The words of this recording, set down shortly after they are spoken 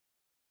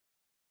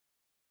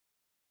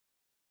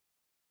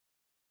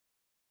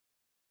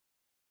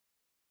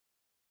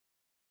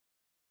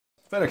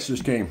FedEx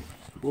just came.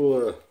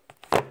 We'll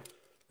hang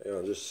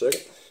on just a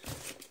second.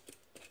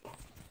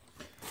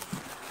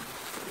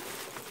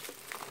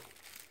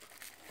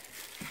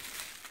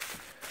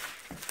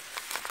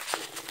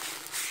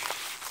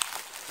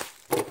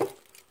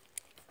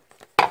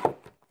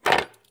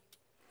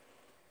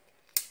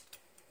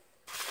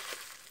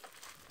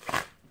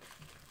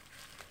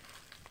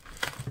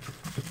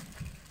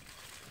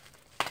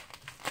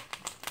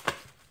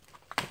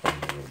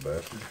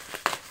 Bastard.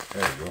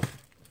 There we go.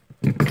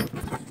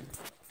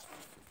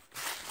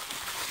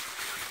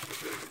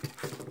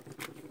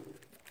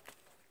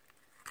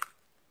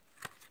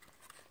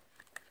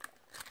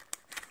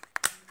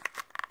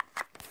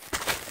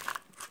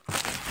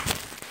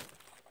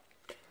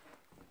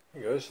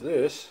 Hey guys,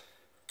 this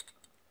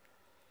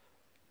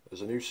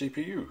is a new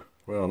CPU.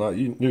 Well, not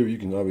new, you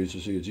can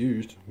obviously see it's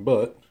used,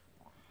 but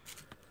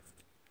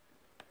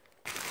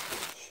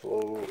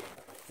slow,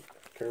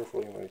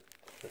 carefully,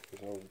 check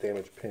there's no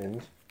damaged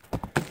pins.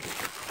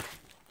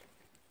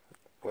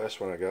 Last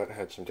one I got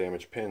had some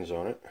damaged pins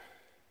on it.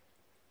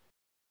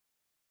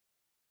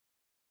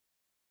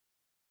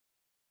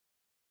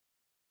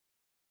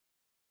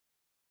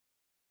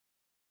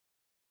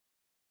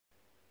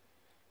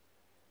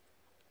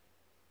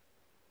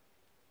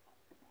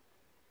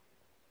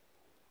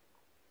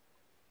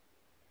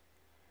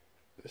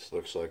 This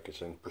looks like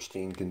it's in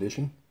pristine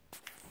condition.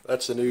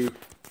 That's the new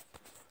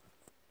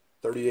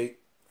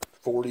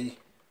 3840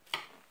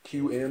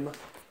 QM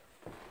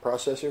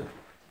processor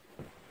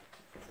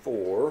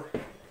for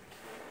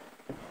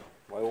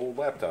my old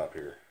laptop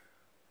here.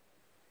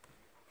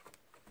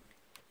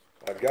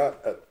 I've got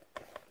a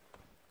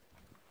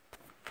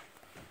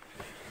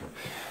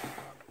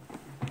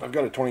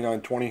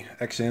 2920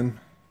 XM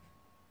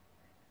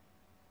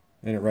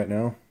in it right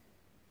now.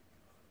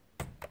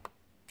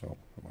 Oh,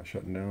 am I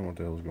shutting down? What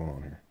the hell is going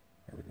on here?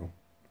 There we go.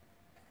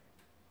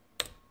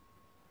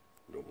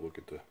 Don't look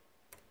at the...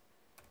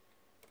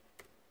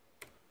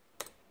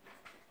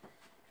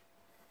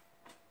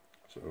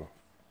 So...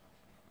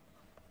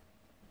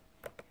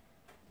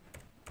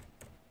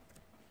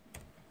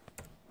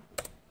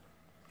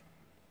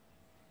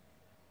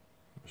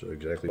 So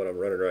exactly what I'm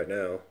running right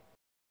now.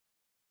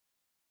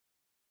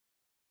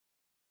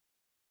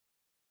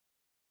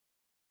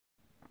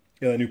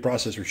 Yeah, the new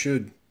processor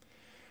should...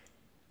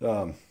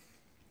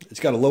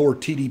 it's got a lower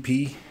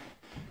TDP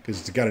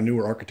because it's got a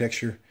newer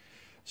architecture.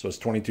 So it's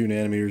 22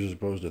 nanometers as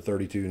opposed to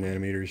 32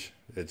 nanometers.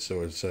 It's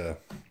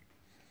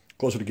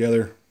closer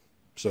together,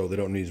 so they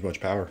don't need as much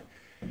power.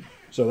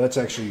 So that's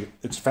actually,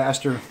 it's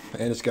faster,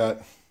 and it's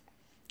got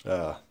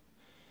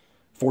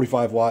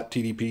 45 watt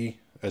TDP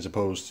as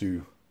opposed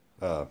to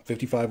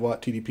 55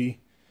 watt TDP,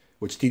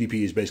 which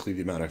TDP is basically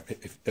the amount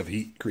of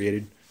heat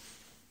created.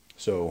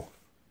 So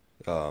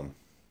I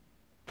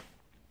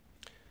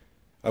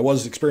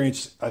was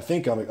experiencing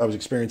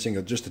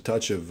just a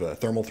touch of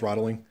thermal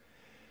throttling,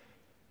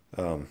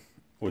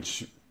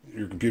 which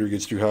your computer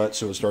gets too hot,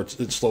 so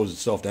it slows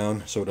itself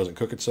down so it doesn't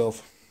cook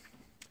itself.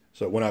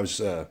 So when I was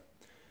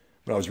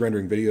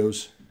rendering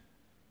videos,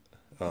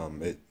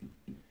 it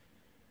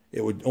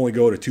would only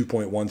go to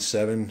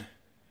 2.17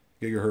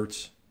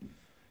 gigahertz,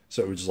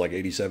 so it was like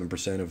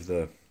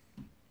 87%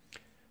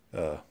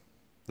 of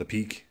the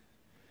peak.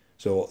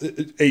 So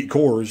 8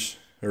 cores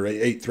or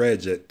 8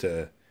 threads at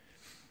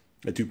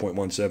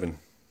 2.17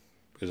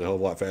 is a hell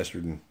of a lot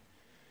faster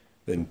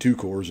than 2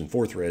 cores and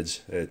 4 threads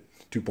at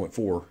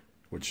 2.4,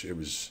 which it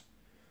was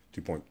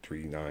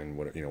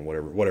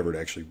 2.39, whatever it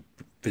actually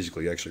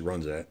physically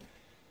runs at.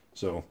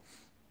 So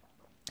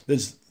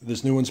this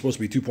new one's supposed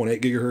to be 2.8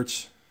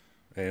 gigahertz,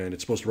 and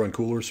it's supposed to run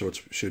cooler, so it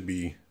should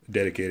be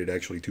dedicated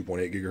actually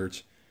 2.8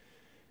 gigahertz.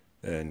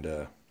 And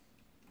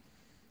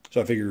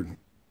so I figured,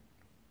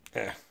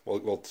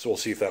 we'll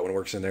see if that one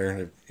works in there,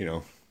 and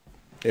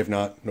if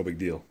not, no big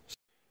deal.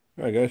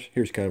 All right, guys,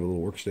 here's kind of a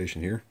little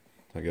workstation here.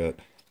 I got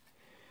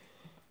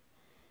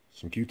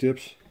some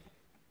Q-tips,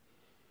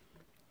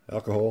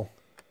 alcohol.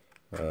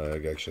 I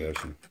actually have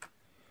some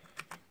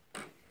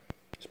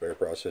spare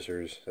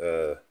processors.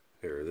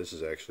 Here, this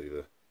is actually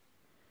the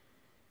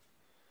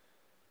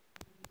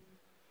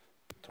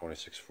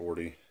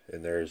 2640,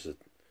 and there's the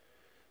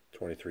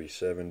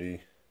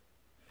 2370,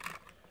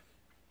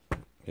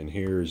 and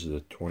here's the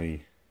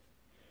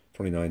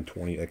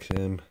 2920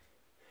 XM,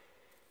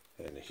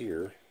 and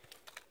here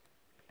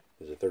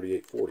is a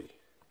 3840.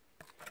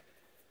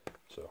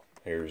 So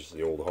here's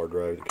the old hard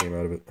drive that came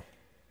out of it.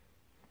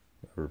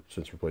 I've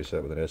since replaced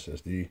that with an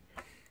SSD.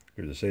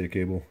 Here's a SATA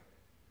cable,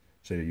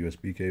 SATA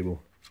USB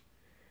cable,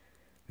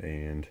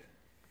 and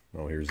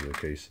here's the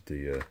case that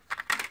the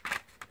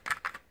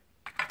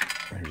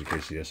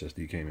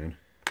SSD came in.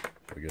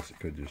 So I guess it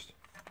could just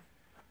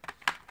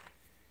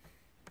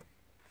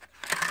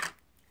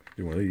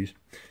do one of these.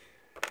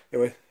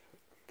 Anyway,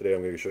 today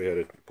I'm going to show you how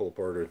to pull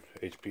apart an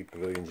HP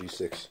Pavilion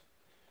Z6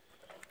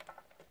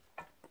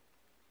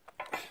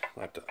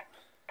 laptop.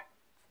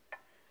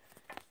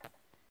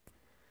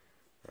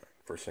 Alright,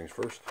 first things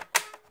first,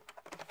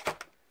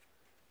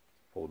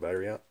 pull the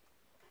battery out.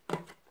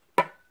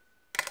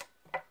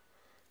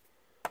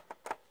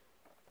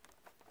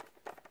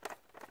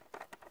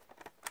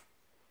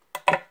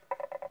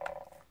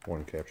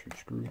 captured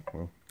screw.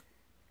 Well,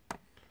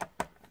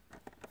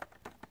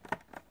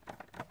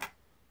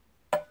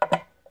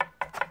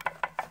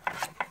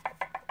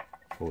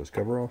 pull this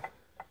cover off.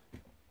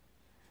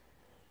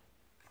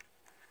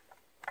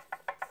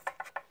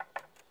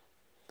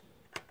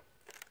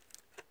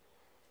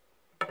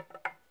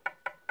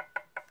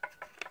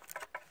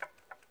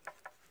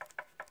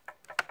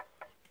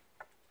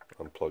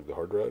 Unplug the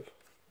hard drive.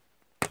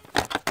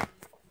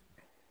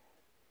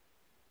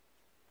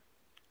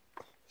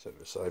 Set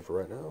it aside for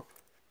right now.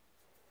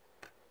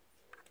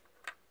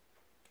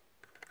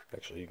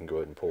 Actually, you can go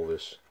ahead and pull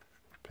this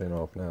pin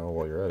off now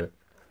while you're at it.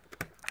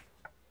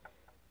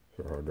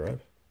 For hard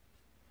drive.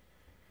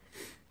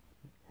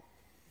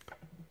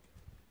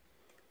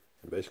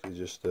 And basically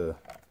just start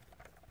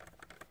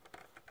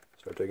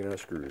taking out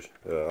screws.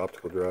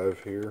 Optical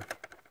drive here.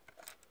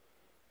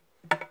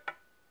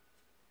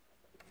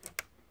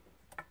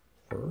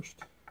 First.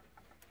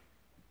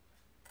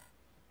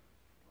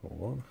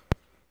 Hold on.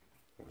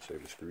 I'm going to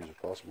save the screws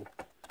if possible.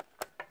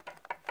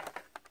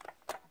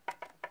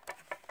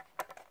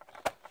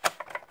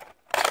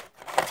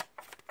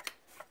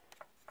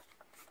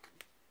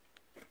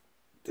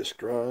 Disk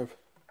drive.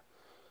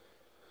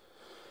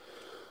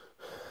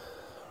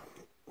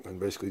 And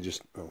basically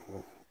just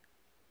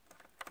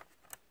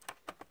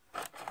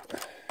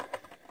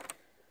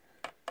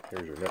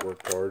here's your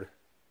network card.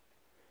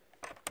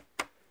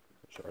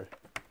 Sorry.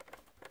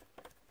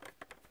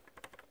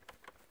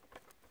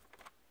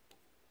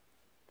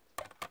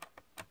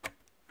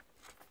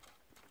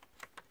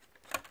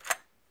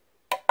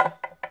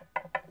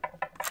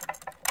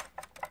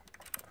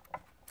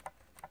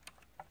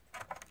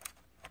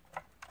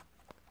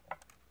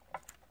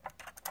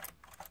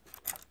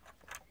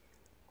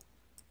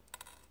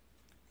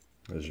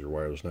 This is your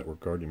wireless network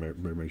card. You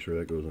better make sure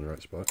that goes in the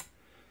right spot.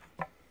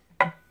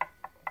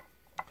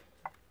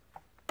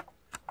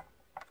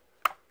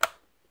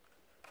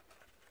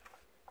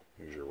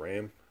 Here's your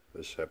RAM.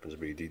 This happens to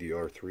be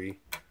DDR3.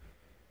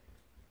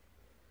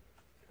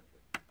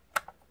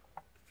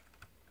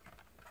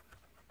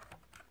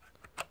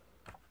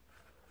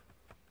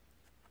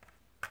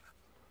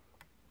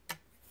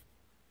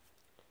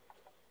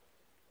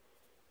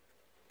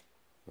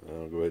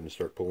 I'll go ahead and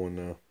start pulling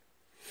now.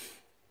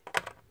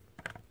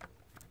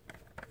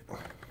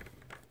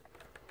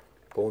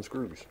 Pulling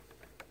screws.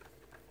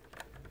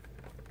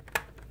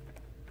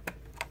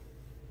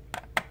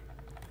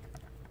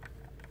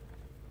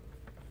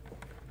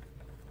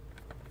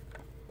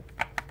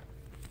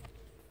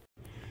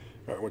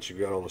 Alright, once you've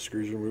got all the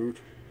screws removed,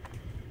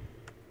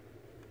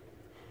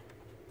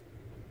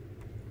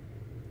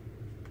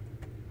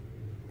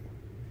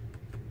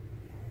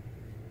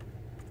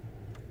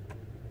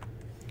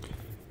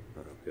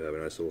 you have a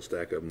nice little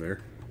stack of them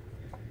there.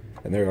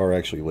 And they are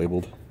actually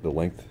labeled, the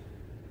length.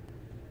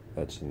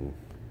 That's in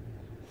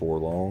 4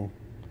 long,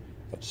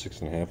 that's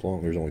 6.5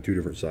 long. There's only 2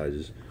 different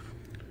sizes.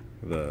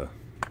 The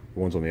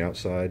ones on the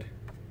outside,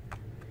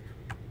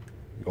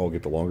 you all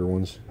get the longer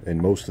ones, and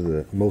most of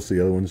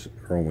the other ones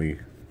are only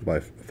by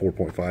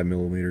 4.5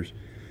 millimeters.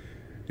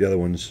 The other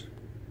ones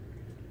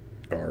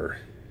are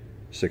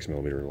 6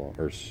 millimeter long,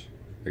 or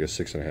I guess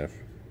 6.5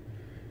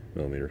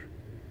 millimeter.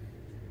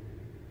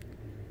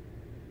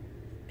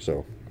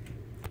 So,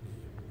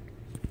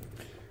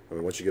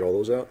 once you get all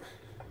those out,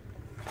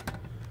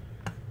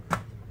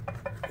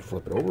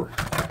 flip it over.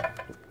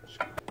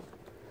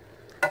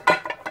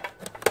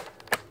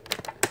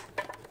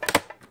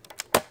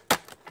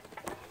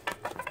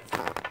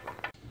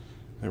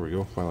 There we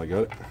go, finally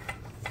got it.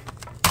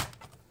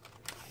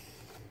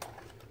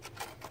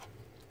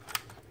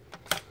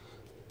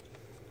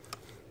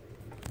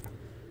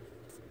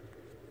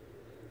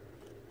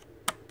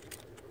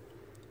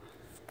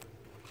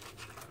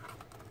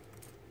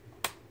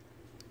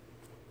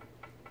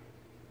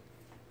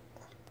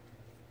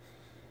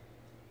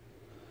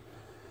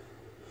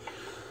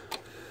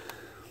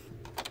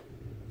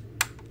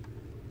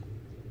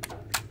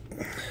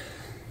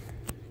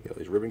 Got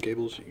these ribbon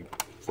cables, you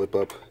flip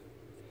up.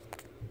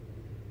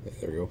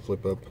 There we go,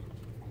 flip up.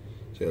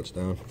 See how it's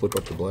down? Flip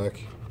up to black.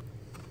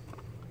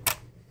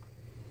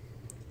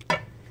 Now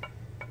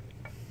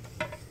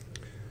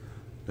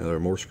there are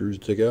more screws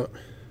to take out.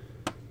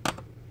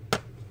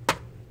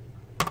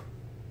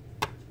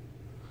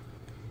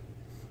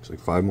 Looks like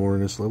 5 more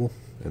in this level,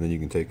 and then you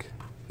can take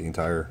the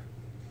entire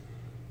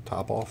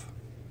top off.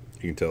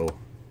 You can tell.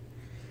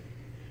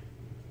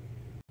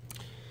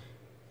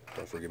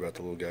 Don't forget about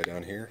the little guy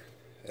down here,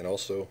 and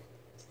also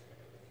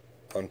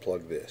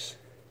unplug this.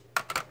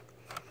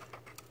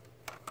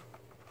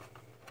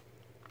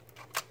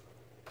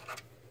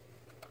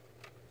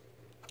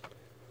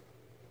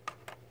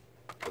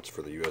 That's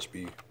for the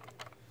USB.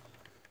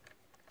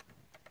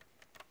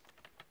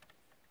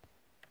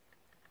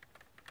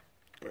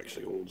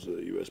 Actually holds the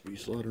USB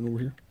slot in over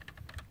here.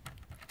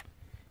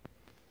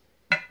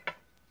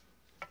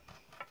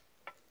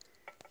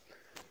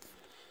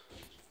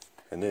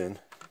 And then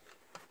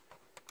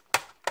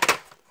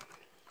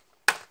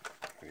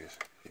I guess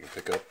you can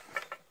pick up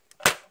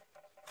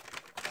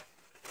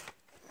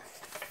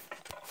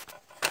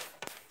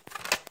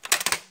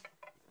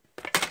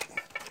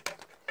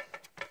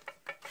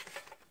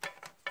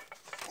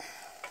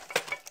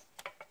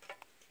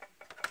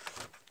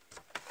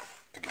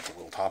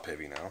top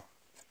heavy now.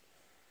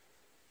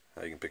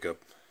 Now you can pick up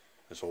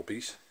this whole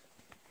piece.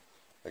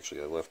 Actually,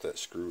 I left that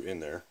screw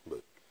in there,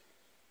 but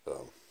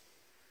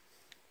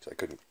I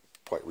couldn't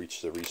quite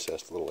reach the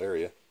recessed little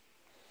area.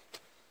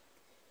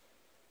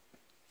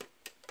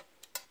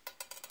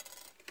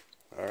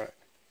 Alright.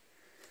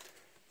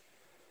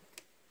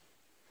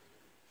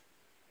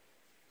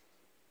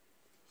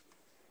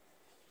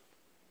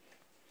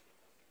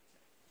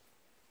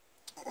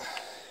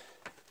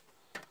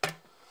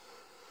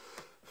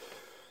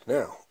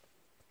 Now,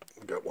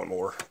 we've got one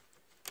more.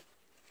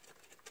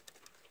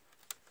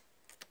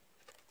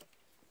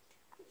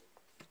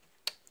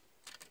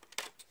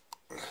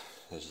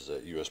 This is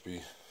that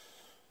USB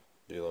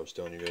deal I was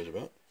telling you guys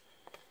about.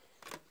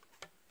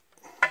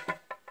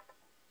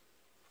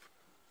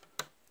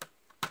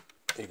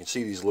 You can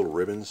see these little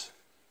ribbons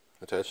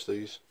attached to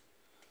these.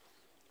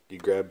 You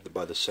grab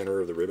by the center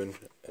of the ribbon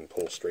and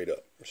pull straight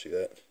up. You see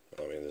that?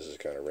 I mean, this is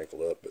kind of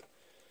wrinkled up, but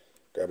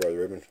grab by the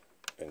ribbon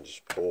and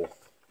just pull.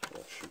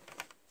 Oh, shoot.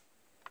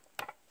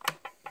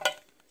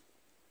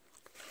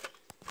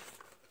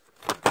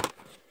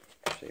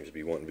 Seems to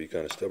be wanting to be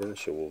kind of stubborn,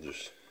 so we'll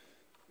just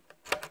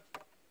try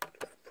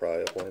to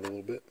pry up on it a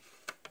little bit.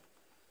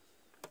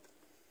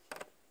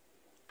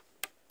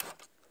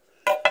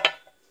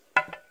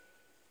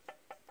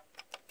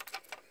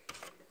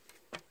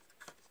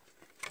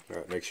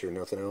 Alright, make sure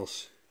nothing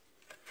else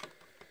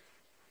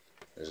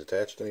is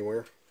attached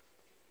anywhere.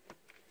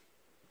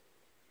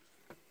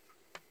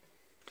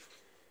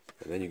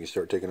 And then you can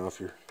start taking off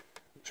your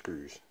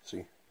screws.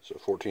 See? So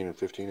 14 and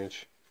 15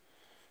 inch.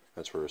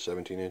 That's for a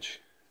 17 inch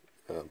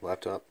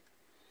laptop.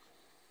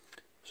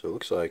 So it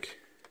looks like,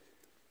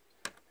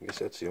 I guess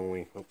that's the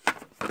only, oh,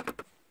 I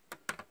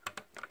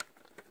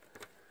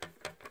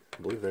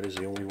believe that is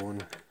the only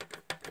one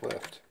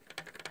left.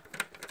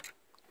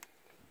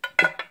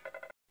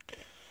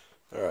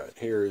 Alright,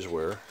 here is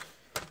where it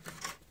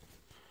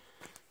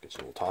gets a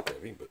little top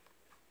heavy, but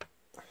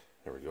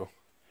there we go.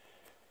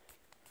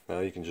 Now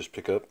you can just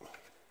pick up,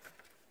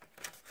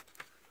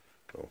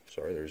 oh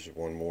sorry, there's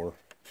one more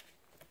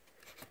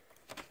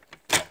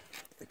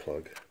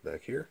plug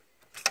back here.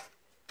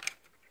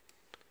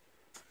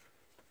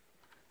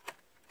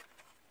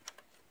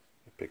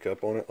 Pick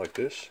up on it like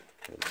this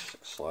and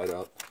slide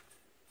out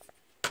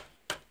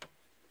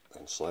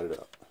and slide it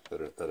out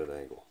at an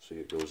angle. See,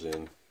 it goes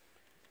in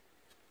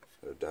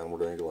at a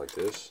downward angle like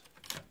this.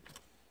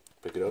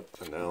 Pick it up,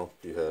 and now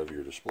you have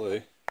your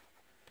display.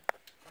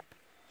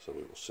 So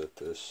we will set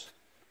this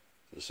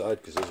to the side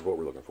because this is what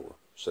we're looking for.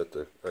 Set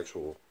the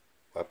actual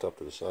laptop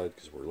to the side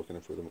because we're looking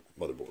for the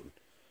motherboard.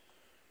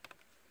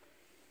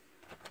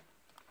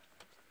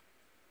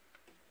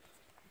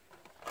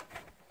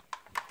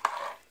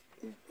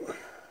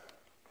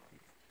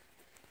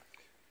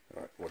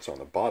 Alright, what's on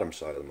the bottom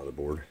side of the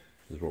motherboard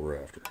is what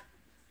we're after.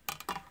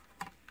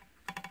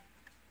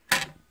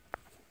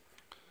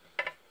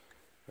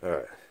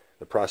 Alright,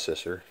 the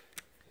processor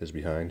is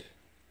behind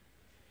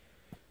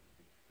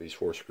these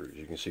 4 screws.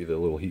 You can see the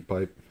little heat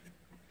pipe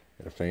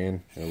and a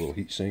fan and a little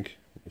heat sink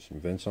with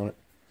some vents on it.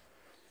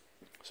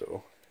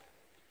 So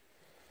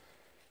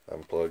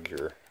unplug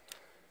your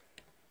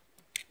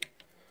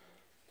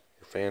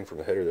fan from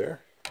the header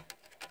there.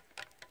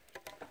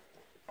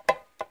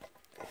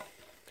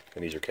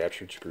 And these are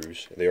captured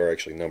screws. They are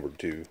actually numbered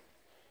too.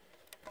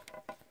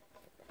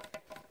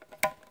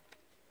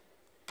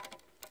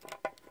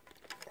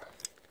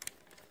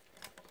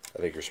 I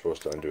think you're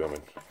supposed to undo them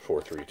in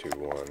 4, 3, 2,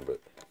 1, but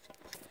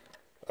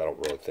I don't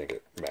really think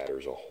it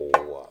matters a whole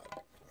lot.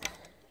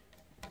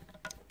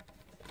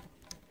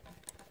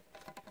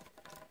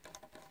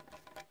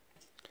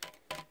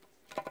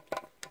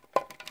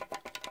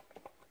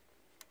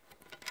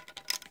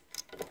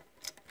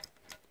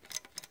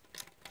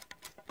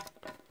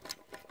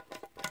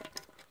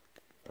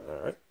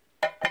 Alright.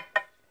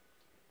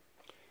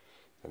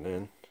 And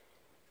then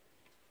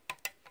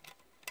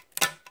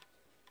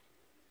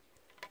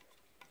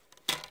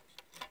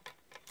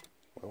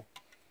well,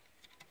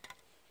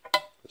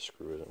 the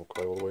screw isn't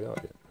quite all the way out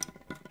yet.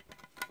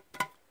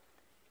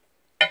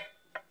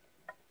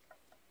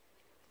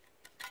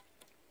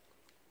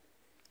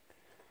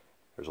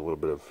 There's a little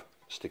bit of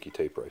sticky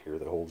tape right here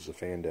that holds the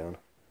fan down.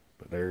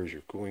 But there's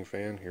your cooling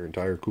fan, your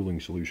entire cooling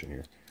solution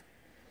here.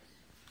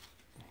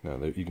 Now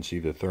there, you can see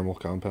the thermal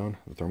compound,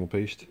 the thermal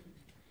paste.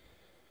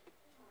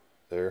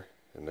 There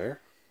and there.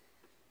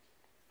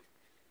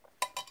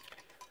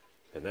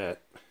 And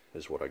that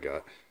is what I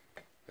got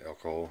the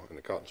alcohol and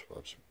the cotton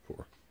swabs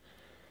for.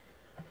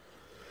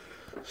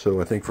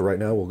 So I think for right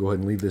now we'll go ahead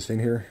and leave this in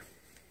here.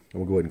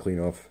 And we'll go ahead and clean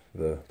off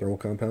the thermal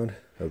compound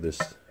of this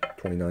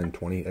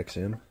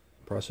 2920XM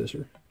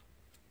processor.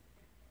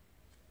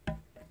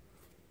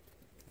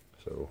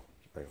 So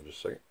hang on just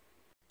a second.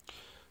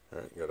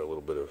 Alright, got a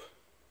little bit of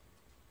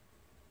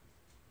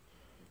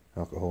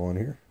alcohol on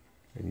here,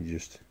 and you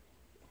just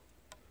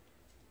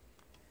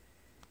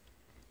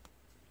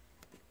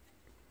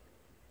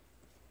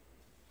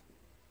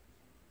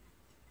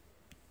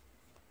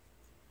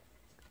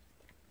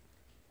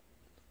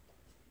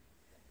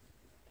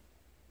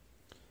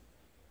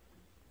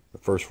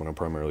first one, I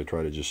primarily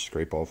try to just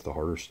scrape off the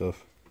harder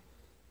stuff.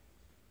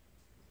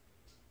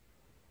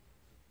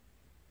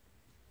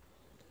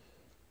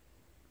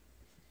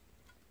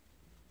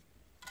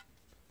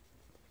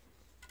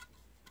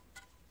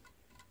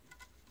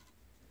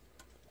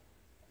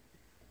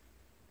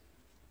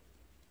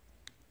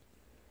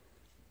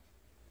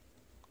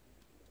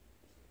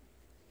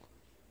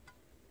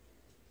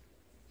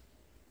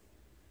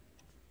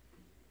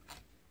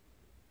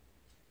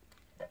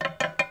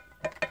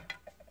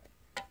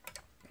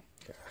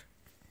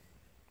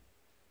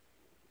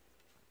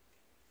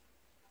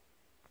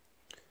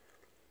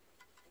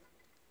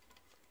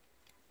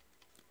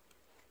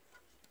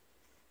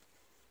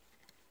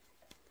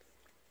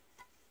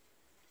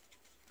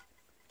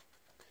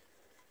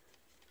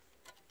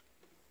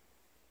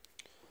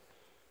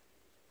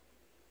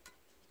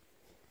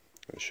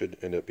 It should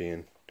end up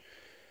being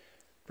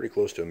pretty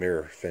close to a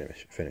mirror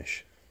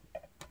finish.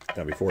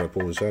 Now before I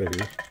pull this out of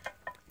here,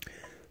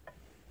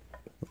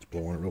 let's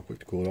blow on it real quick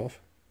to cool it off,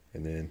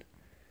 and then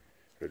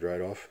to dry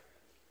it off.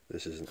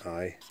 This is an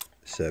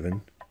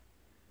i7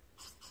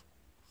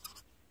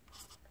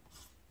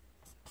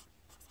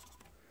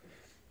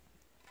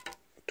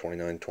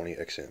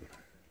 2920XM.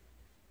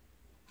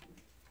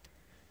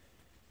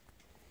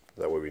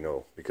 That way we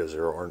know, because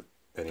there aren't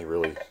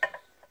really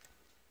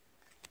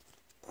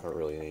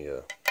any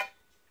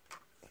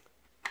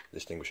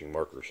distinguishing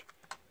markers.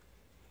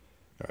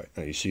 Alright,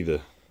 now you see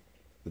the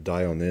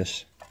die on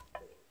this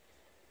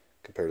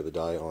compared to the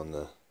die on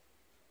the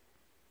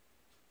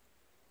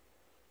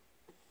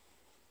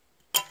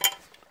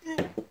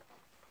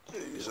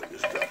Jeez, I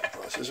just dropped the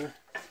processor.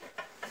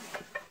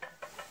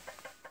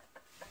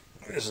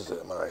 This is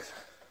it, my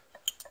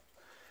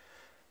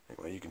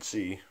anyway, you can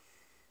see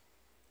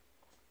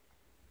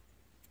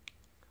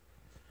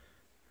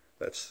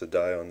that's the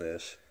die on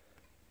this.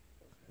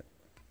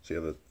 See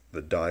how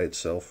the die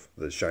itself,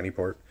 the shiny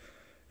part,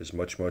 is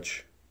much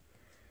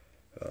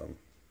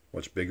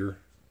bigger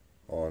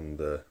on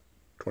the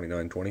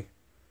 2920.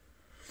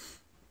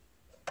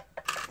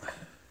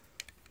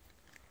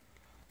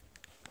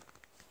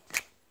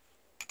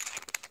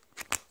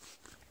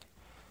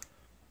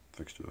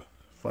 Fixed to a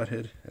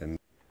flathead, and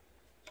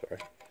sorry.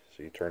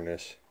 So you turn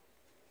this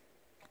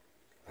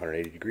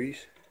 180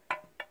 degrees,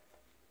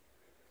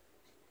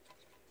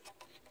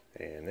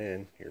 and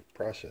then your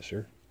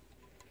processor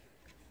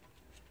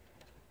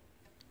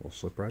will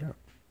slip right out.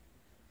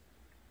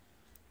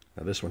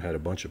 Now this one had a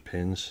bunch of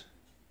pins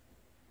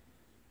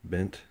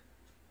bent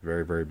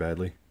very, very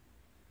badly.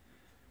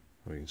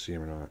 Well, you can see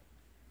them or not.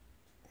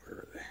 Where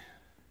are they? I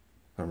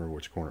don't remember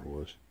which corner it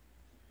was.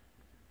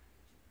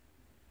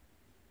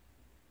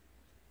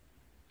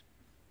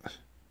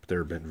 But they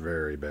were bent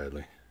very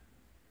badly.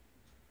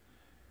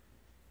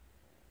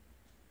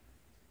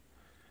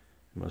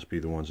 It must be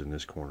the ones in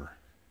this corner.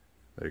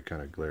 They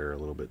kind of glare a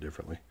little bit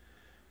differently.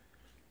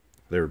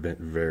 They were bent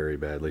very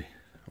badly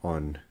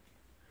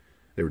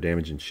they were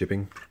damaged in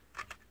shipping.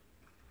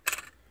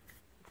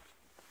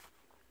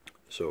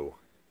 So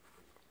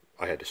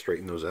I had to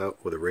straighten those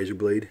out with a razor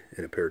blade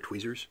and a pair of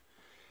tweezers.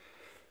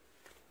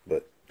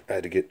 But I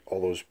had to get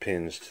all those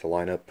pins to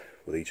line up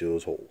with each of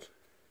those holes.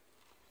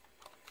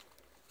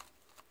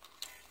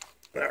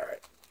 Alright,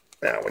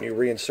 now when you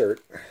reinsert,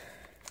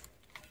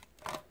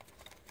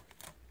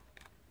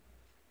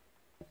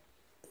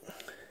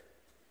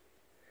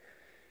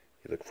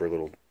 you look for a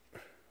little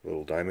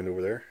diamond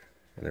over there,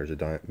 and there's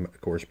a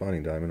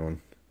corresponding diamond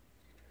on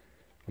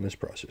this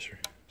processor.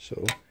 So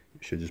you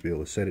should just be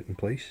able to set it in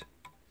place.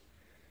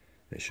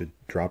 It should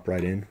drop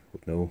right in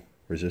with no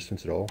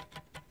resistance at all.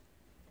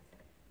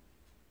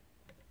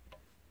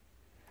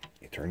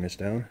 You turn this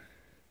down,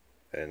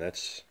 and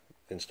that's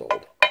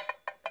installed.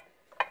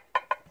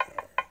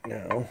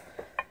 Now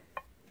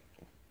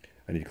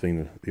I need to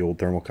clean the old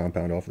thermal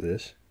compound off of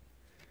this,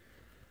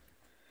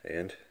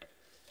 and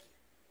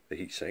the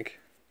heat sink,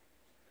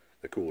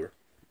 the cooler.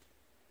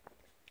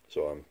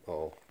 So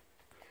I'll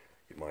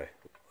get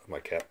my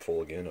cap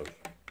full again of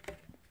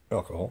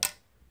alcohol.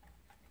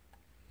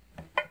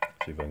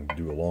 See if I can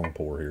do a long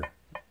pour here.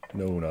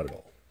 No, not at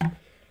all.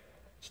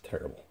 It's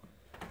terrible.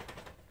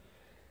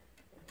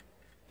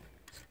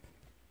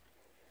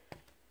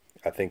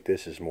 I think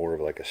this is more of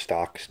like a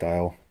stock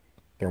style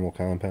thermal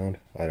compound,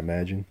 I'd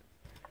imagine.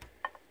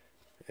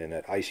 And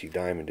that icy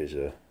diamond is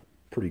a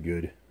pretty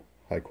good,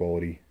 high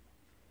quality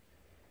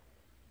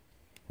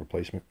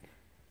replacement.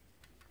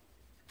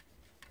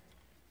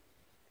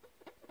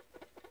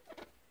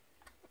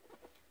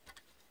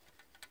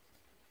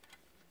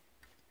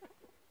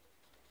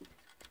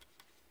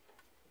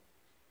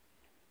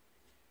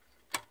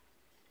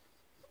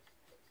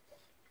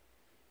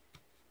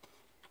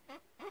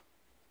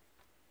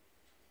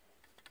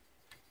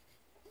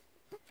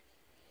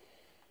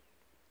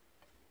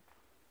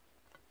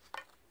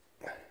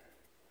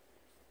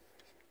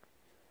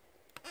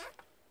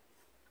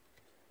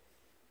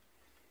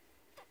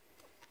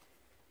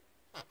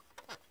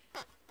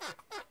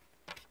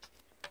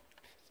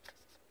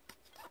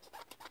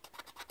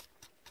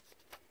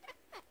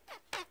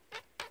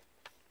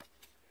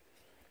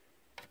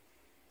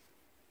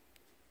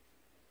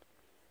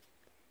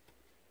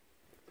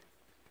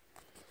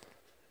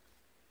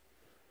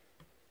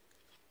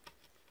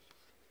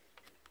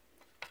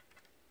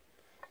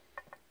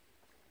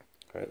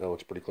 Alright, that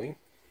looks pretty clean.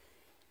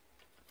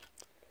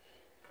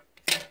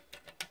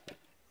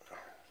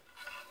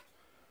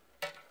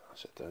 I'll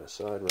set that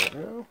aside right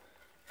now.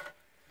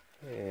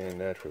 And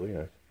naturally,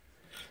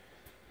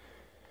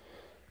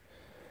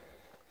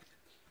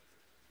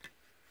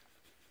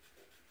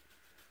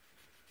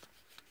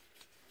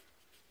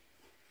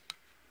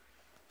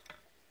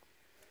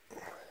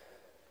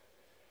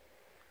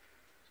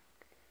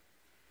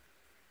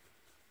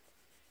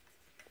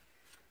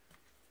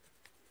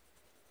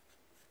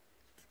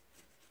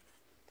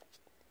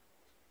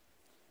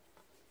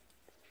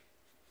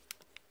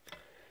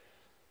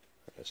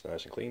 that's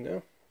nice and clean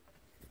now.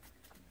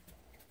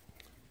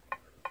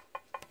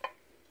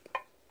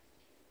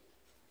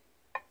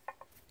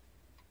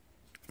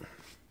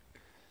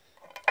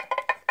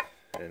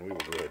 And we will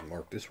go ahead and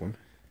mark this one.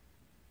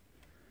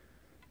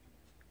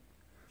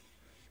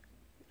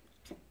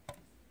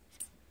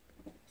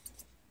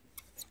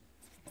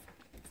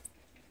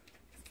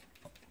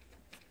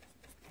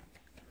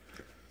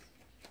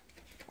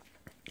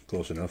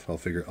 Close enough.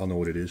 I'll know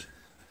what it is.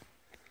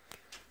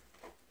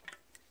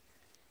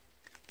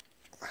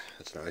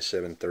 That's an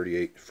i7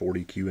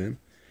 3840 QM.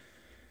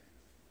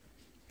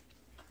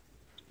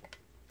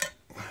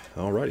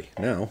 Alrighty,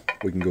 now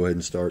we can go ahead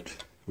and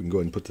start. We can go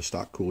ahead and put the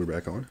stock cooler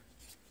back on.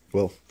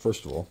 Well,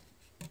 first of all,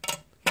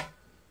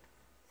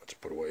 let's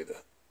put away the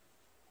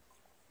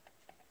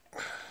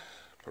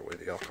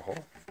alcohol.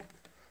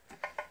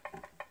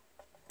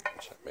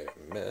 So I made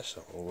a mess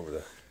all over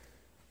the.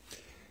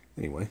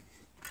 Anyway.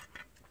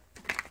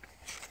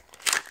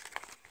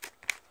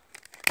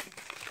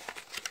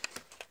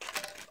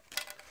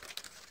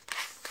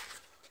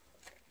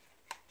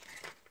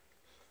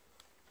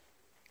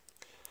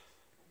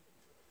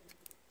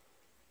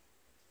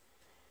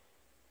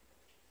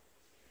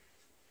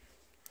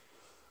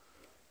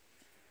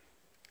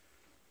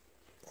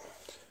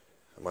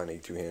 I might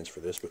need two hands for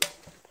this, but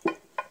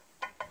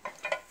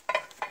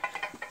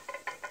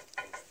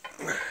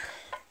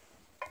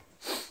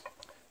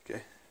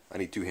okay, I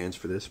need two hands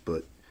for this,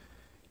 but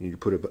you need to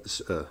put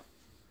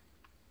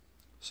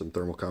some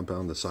thermal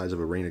compound the size of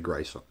a grain of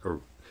rice,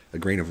 or a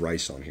grain of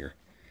rice, on here.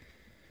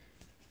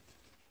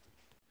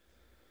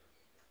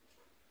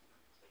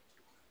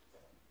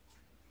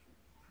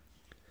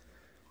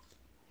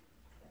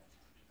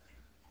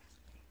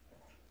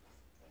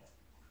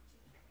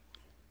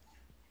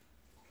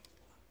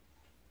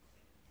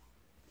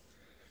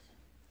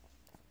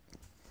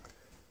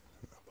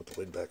 Put the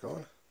lid back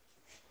on.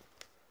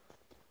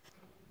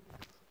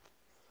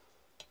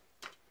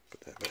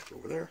 Put that back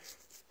over there.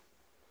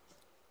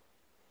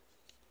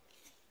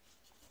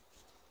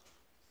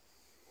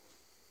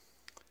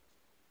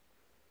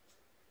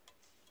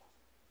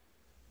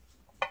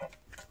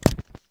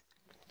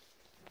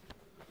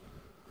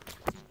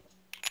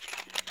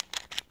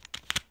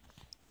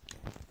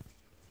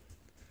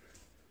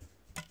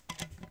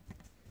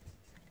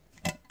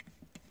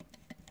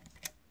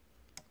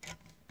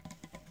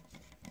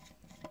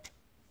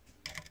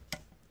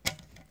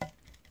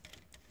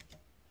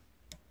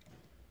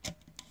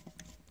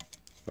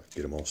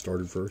 Get them all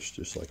started first,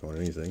 just like on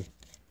anything.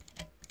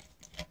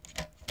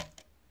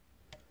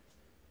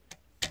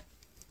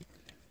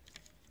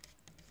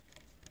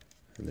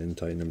 And then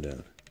tighten them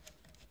down.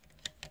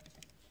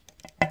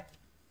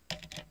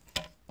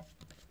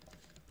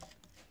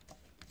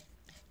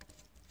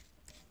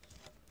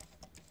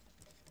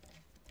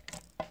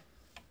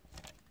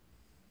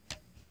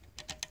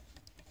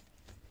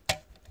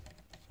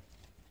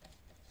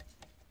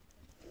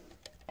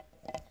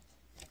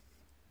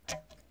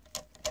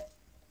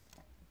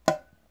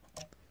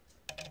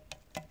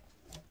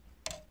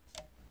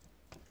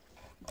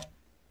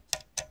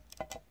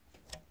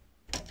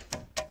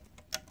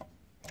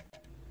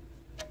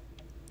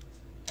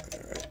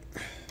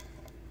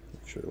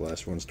 Sure, the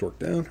last one's torqued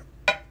down.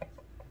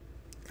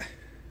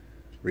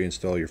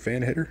 Reinstall your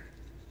fan header.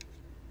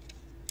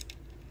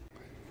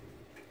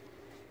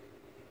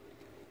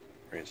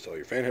 Reinstall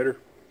your fan header.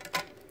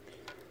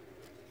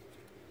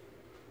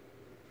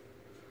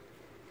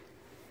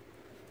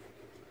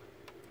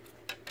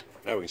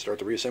 Now we can start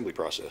the reassembly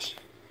process.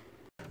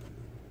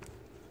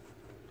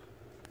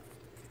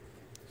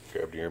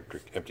 Grab your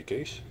empty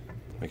case.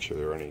 Make sure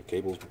there aren't any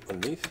cables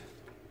underneath.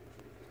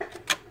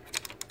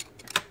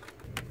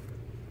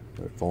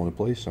 Fall into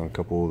place on a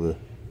couple of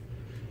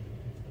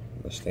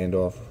the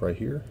standoff right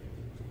here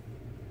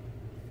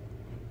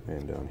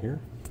and down here,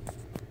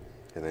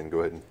 and then go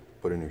ahead and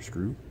put in your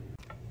screw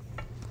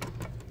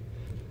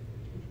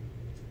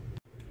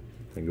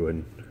and go ahead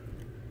and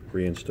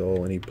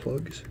reinstall any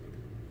plugs.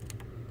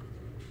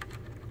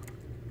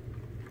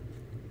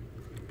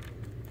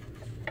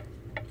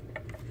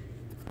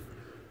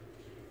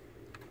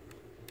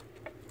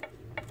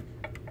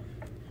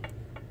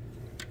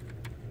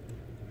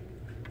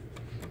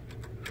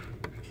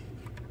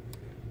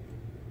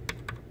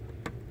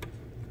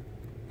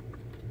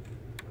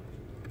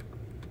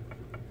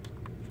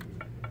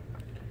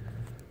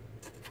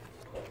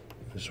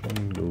 This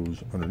one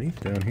goes underneath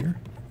down here.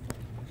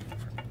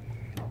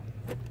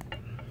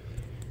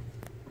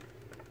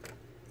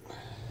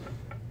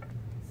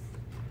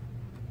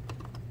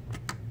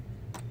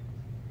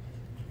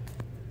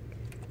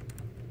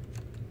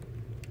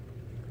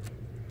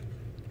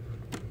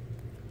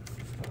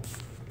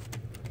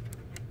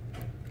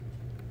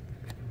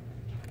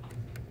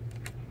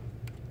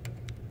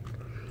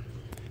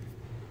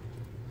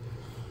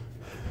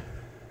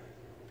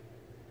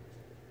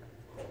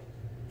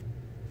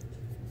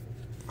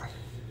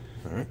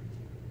 All right.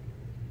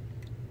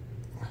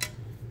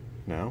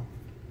 Now,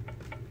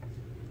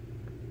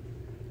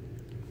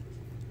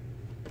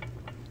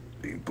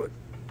 you put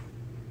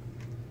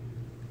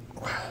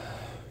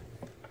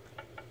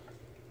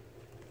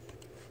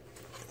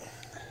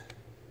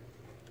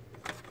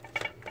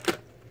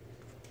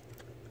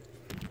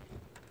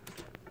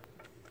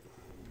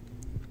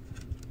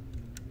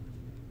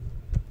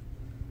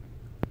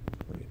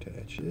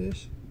reattach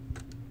this.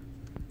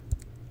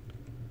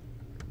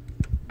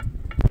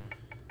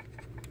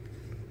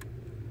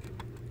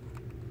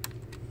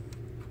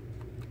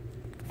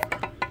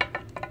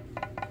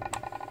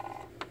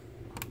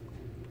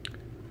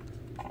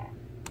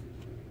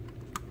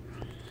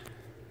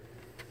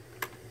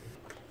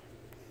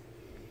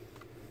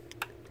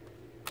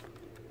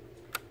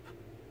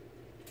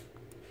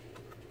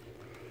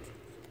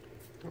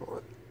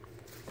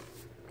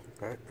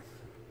 Alright,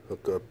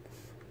 hook up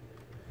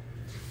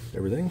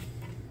everything.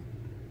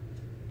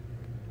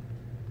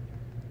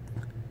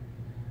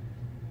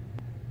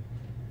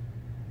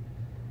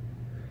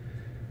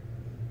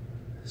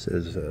 It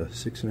says a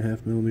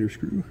 6.5mm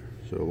screw,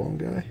 so a long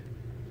guy.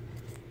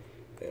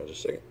 Hang on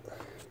just a second.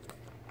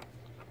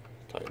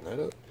 Tighten that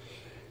up.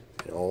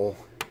 And all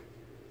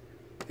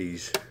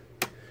these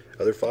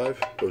other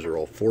 5, those are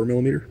all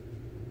 4mm.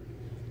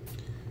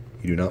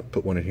 You do not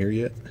put one in here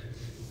yet.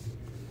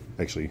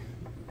 Actually,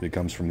 it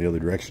comes from the other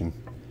direction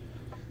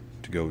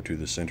to go to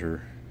the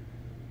center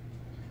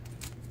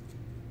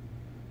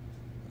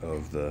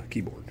of the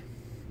keyboard.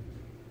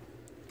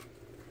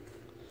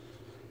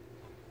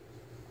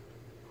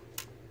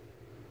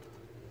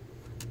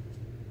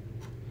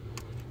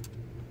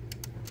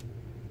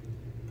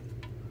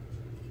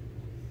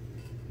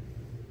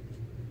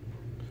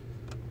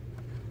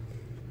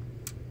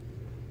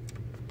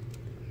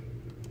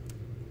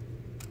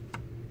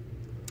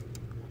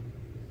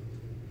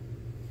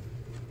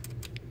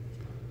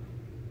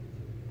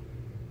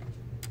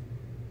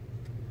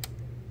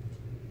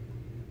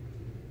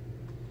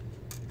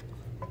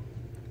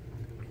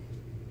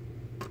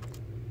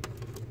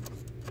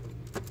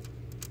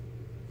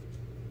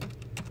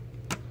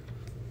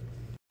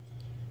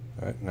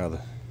 Alright, now the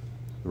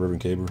ribbon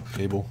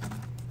cable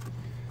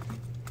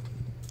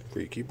for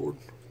your keyboard.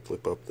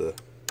 Flip up the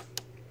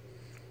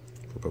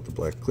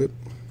black clip.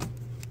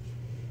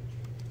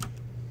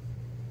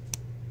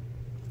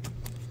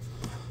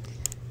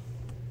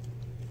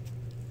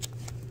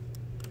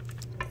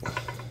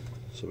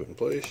 Slip it in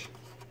place.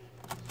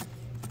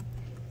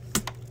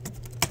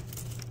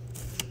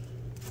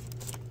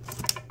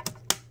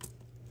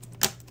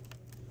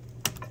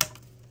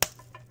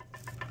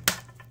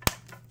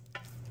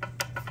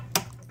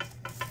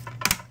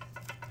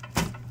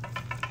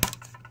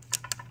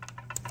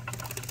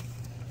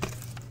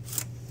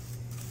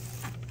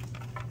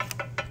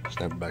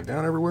 Snap it back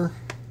down everywhere.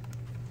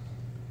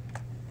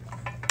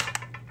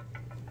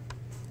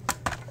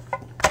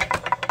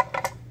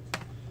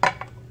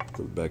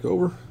 Flip it back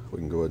over. We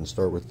can go ahead and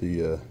start with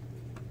the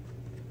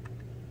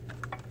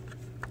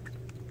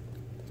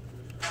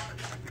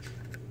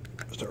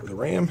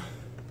RAM.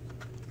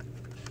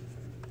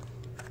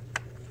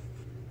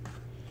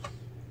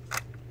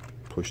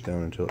 Push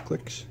down until it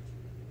clicks.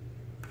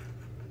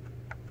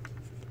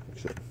 Like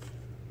I said,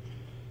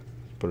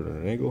 put it at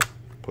an angle.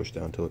 Push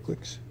down until it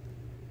clicks.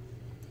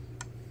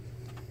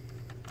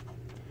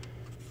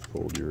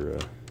 Fold your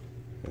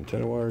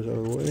antenna wires out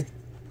of the way.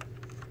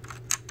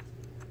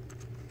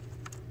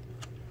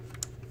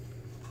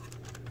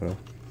 Well,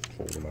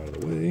 fold them out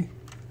of the way.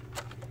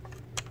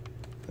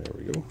 There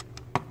we go.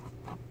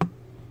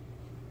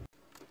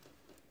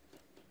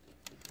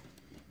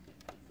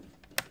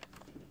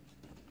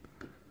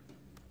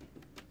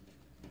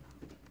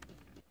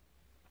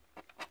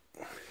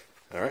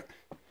 All right.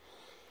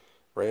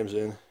 RAM's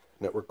in,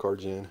 network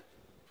card's in.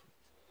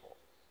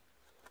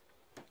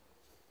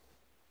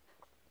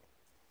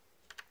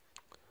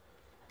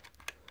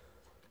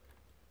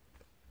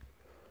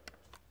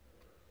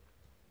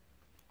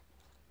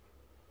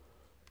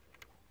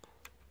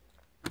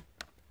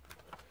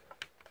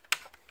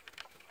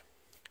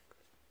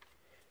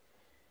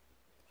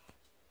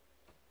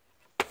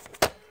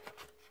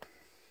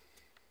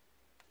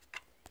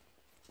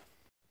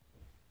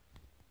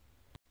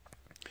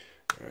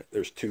 Alright,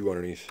 there's 2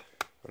 underneath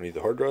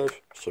the hard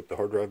drive. Slip the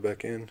hard drive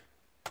back in.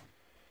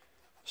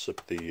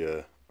 Slip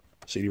the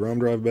CD-ROM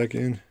drive back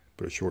in.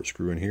 Put a short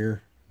screw in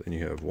here. Then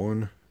you have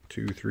 1,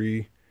 2,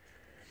 3,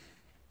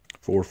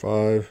 4,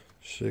 5,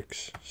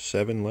 6,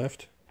 7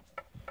 left.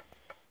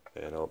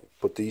 And I'll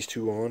put these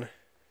 2 on.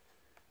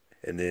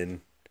 And then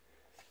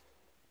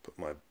put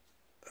my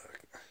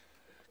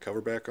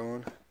cover back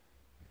on.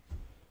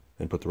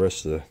 And put the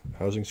rest of the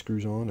housing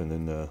screws on. And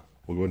then we'll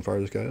go ahead and fire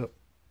this guy up.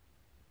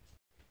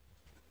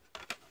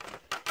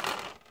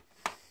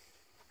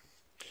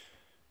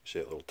 See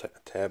that little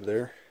tab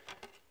there?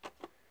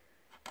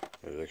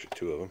 There's actually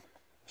 2 of them.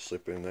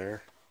 Slip in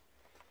there.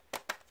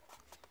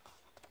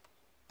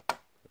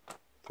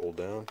 Fold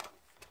down.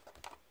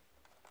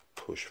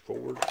 Push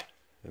forward.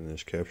 And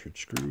this captured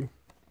screw.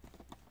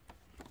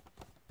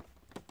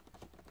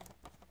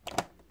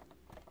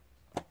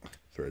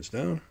 threads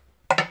down.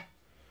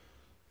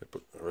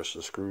 Put the rest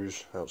of the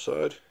screws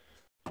outside.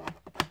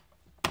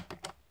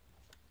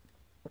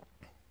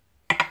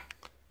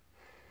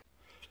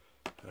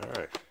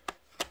 Alright.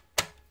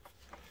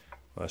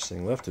 Last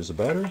thing left is the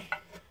battery.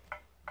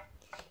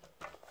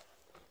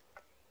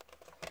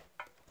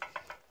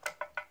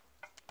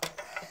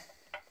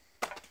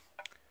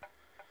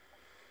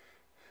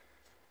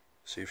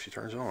 See if she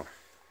turns on.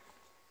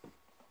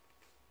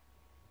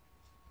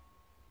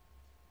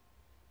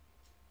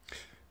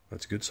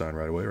 That's a good sign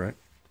right away, right?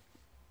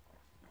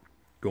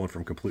 Going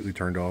from completely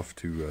turned off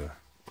to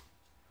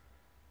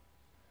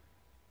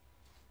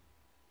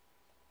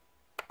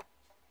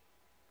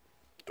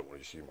don't want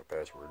you to see my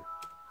password.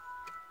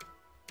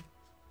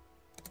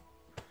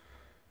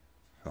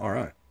 All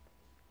right.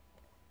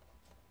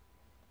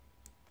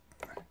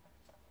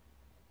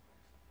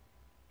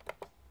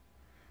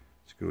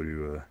 Let's go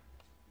to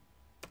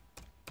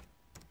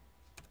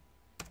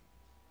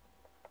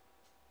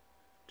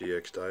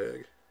DX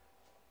diag.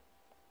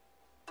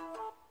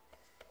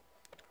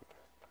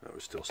 That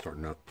was still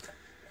starting up.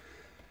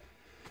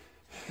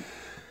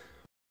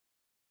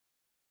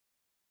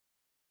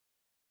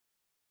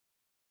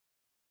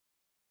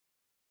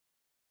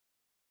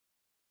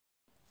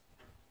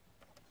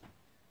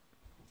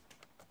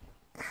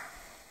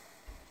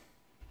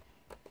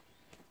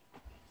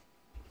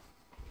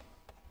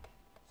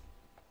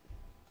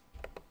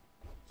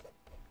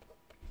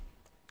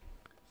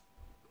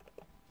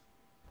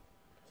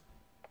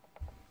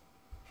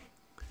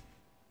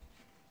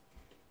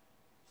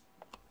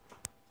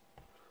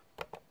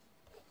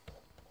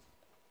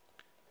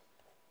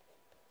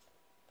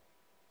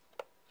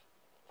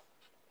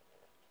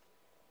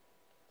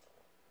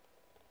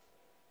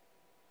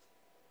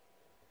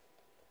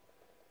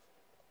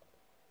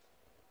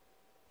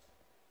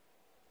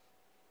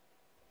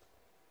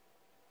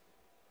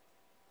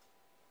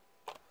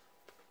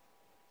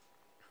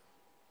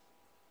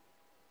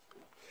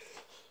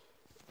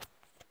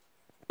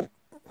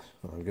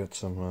 I've got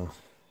some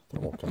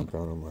thermal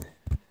compound on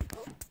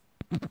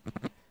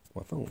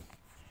my phone.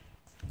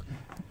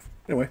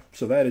 Anyway,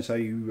 so that is how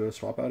you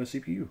swap out a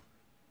CPU.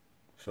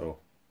 So,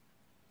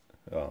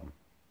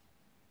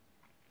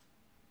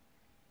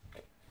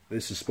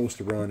 this is supposed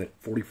to run at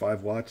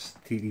 45 watts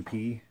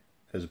TDP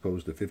as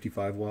opposed to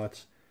 55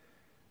 watts.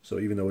 So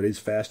even though it is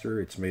faster,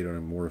 it's made on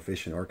a more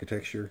efficient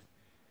architecture,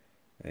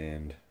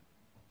 and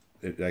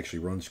it actually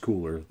runs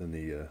cooler than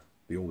the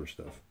older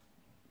stuff.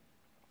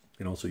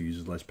 It also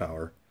uses less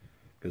power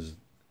because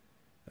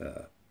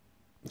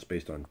it's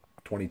based on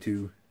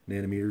 22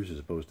 nanometers as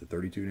opposed to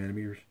 32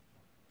 nanometers.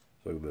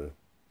 So the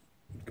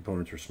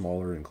components are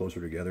smaller and closer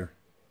together,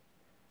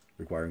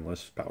 requiring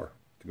less power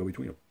to go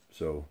between them.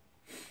 So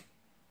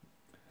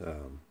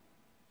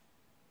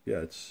yeah,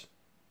 it's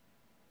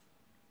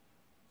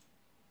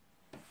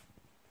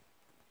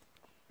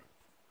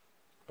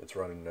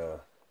running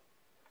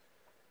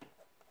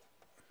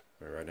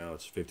right now.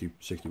 It's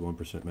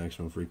 61%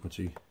 maximum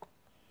frequency.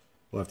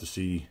 We'll have to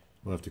see.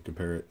 We'll have to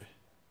compare it.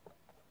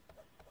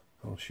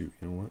 Oh shoot!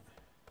 You know what?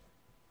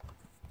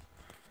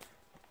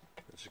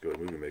 Let's just go to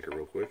Movie Maker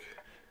real quick.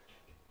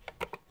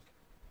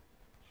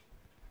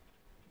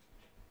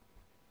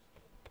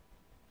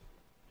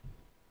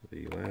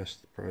 The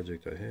last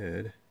project I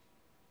had.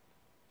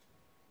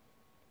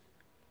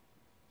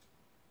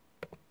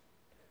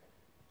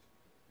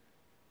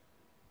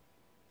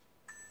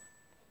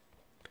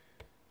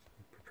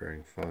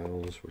 Preparing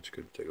files, which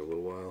could take a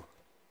little while.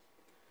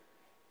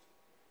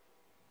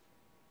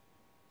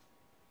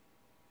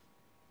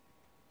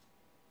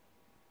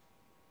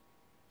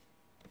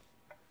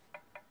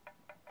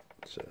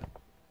 It's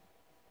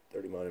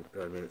 39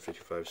 minute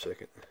 55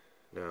 second.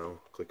 Now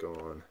click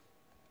on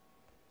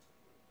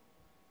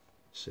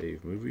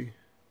Save Movie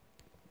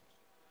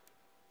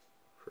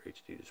for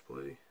HD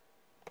display.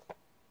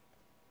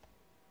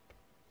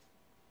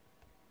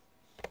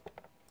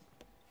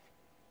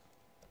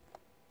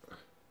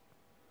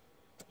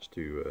 Let's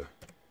do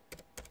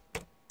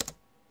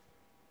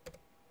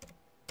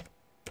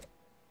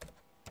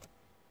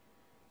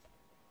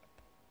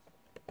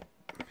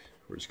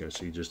we're just going to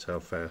see just how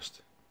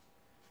fast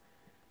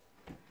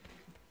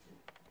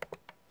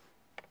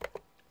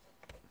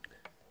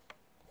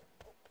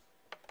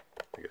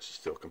I guess it's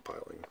still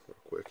compiling real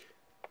quick.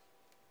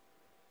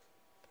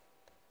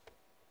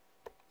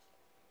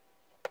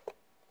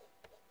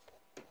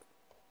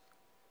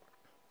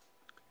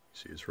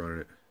 See, it's running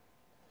it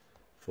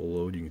full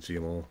load. You can see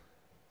them all.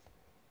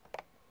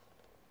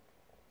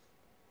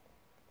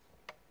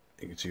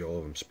 You can see all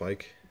of them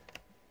spike,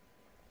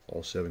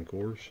 all 7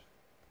 cores.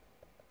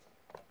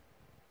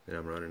 And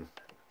I'm running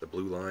the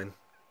blue line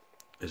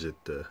is at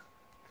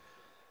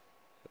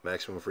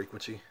maximum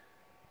frequency.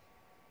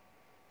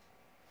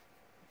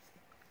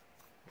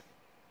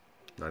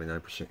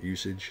 99%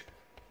 usage.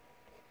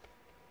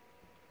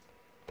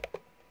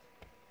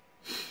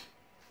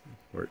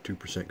 We're at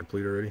 2%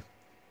 complete already.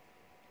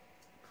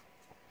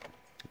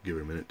 Give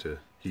it a minute to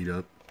heat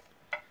up.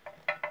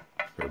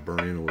 Gotta burn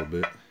in a little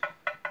bit.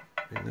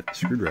 And that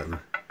screwdriver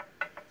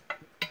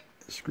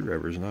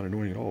screwdriver is not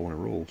annoying at all when it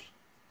rolls.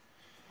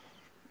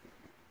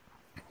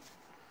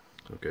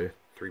 Okay,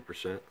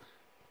 3%. Like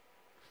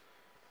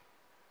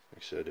I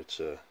said, it's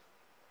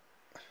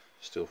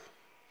still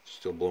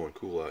blowing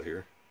cool out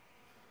here.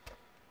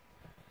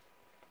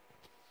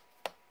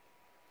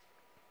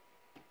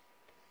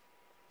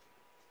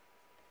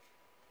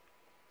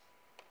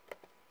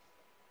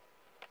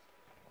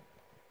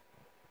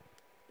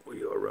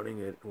 We are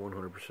running at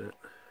 100%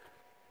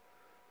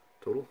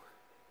 total.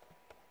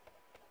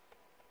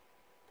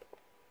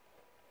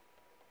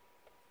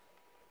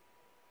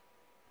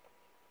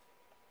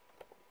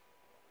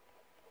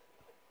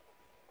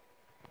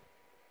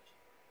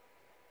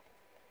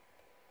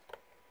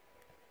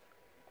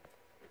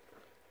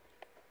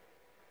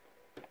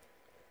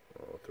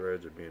 All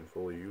threads are being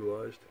fully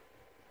utilized.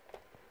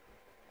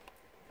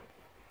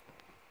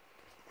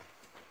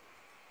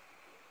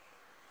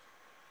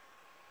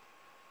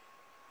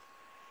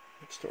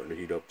 It's starting to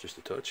heat up just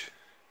a touch.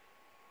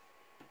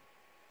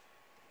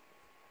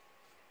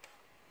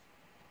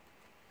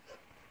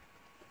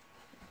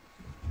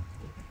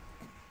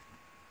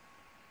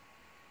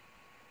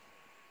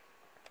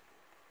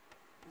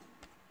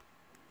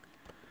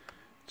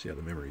 See how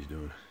the memory's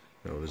doing.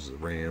 Oh, this is the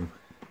RAM.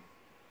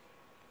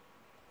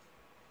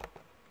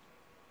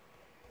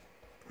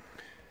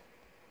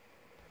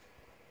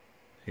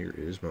 Here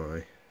is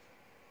my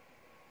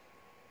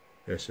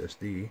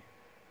SSD.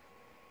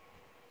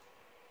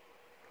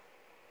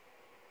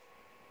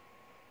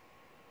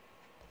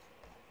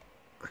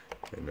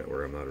 And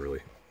network, I'm not really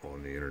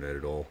on the internet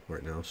at all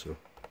right now, so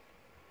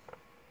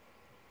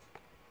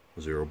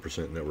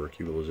 0% network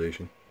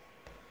utilization.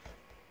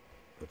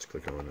 Let's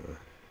click on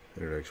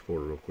Internet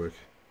Explorer real quick.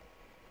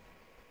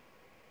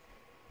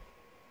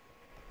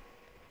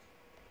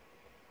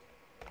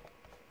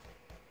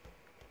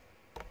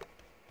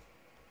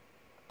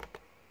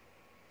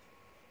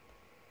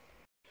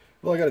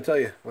 Well, I got to tell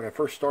you, when I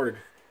first started,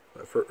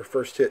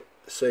 first hit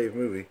save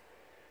movie,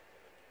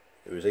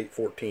 it was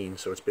 8:14,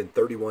 so it's been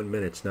 31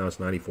 minutes. Now it's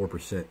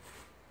 94%.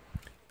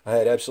 I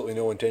had absolutely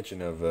no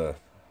intention of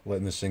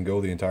letting this thing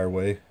go the entire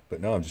way,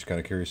 but now I'm just kind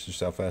of curious just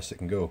how fast it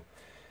can go.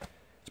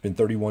 It's been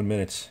 31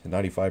 minutes and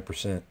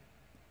 95%.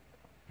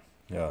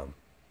 On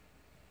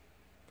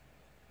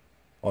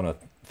a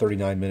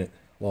 39-minute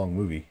long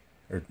movie,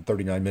 or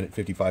 39-minute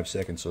 55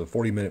 seconds. So a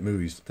 40-minute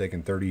movie's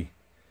taking 30,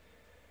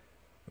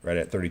 right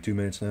at 32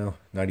 minutes now,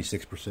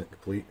 96%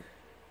 complete.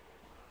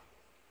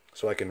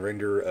 So I can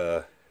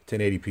render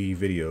 1080p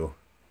video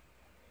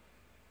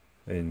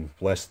in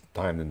less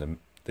time than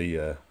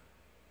the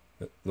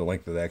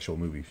length of the actual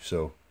movie.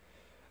 So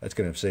that's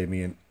going to save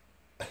me an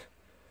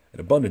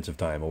abundance of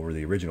time over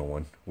the original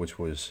one, which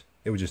was,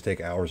 it would just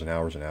take hours and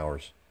hours and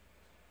hours.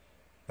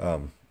 I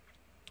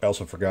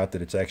also forgot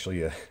that it's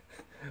actually a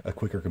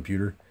quicker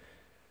computer.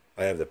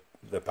 I have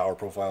the power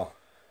profile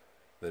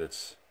that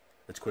it's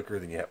quicker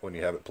than when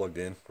you have it plugged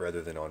in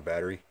rather than on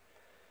battery.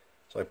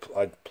 So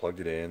I plugged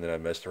it in, then I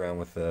messed around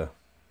with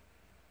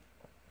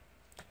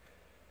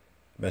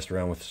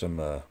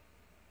some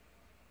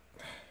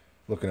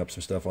looking up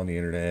some stuff on the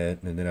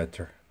internet, and then I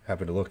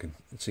happened to look and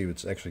see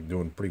it's actually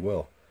doing pretty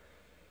well.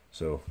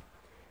 So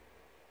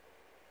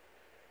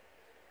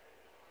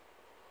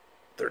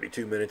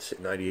 32 minutes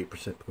at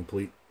 98%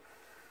 complete.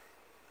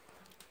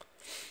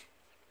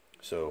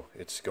 So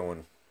it's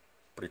going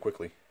pretty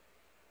quickly.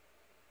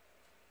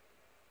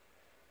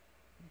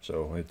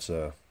 So it's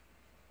I'm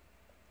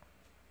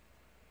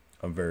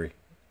very,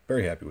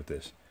 very happy with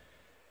this.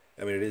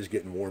 I mean, it is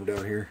getting warm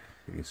down here.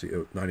 You can see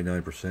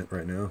 99%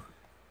 right now.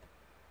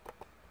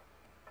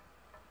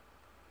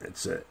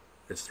 It's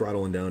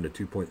throttling down to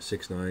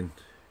 2.69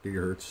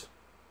 gigahertz.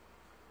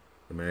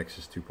 The max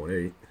is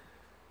 2.8.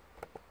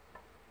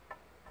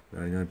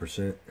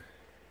 99%.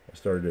 I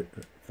started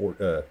at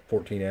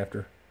 14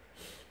 after.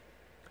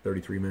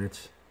 33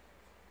 minutes.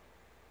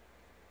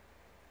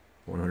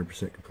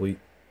 100% complete.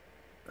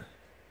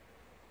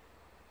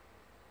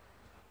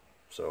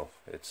 So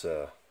it's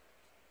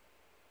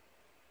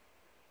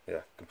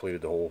yeah,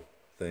 completed the whole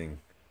thing.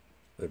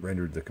 That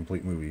rendered the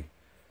complete movie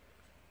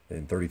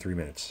in 33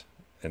 minutes,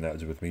 and that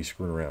was with me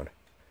screwing around.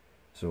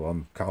 So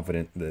I'm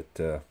confident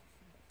that,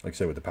 like I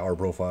said, with the power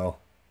profile,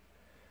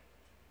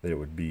 that it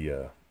would be,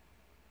 that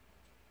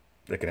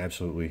can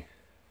absolutely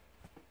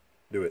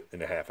do it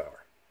in a half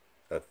hour.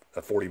 A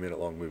 40-minute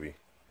long movie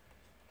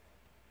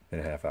in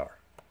a half hour,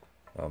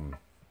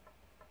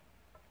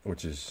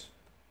 which is,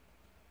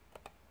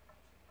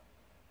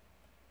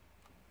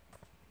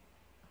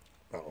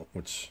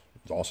 which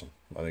is awesome.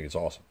 I think it's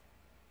awesome.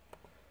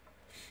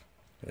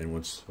 And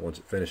once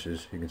it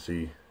finishes, you can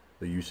see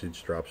the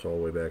usage drops all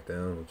the way back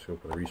down. Let's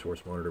open the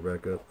resource monitor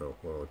back up. Oh,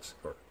 well, it's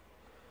going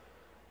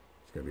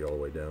to be all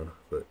the way down,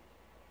 but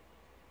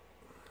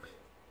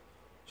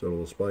so a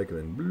little spike and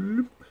then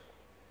bloop,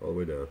 all the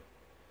way down.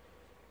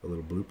 A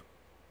little bloop.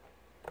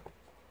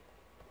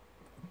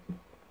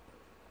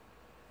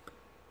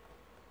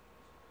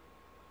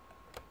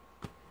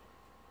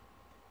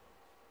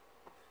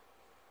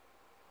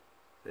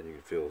 Then you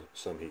can feel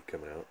some heat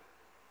coming out.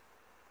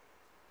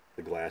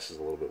 The glass is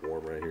a little bit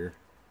warm right here,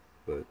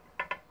 but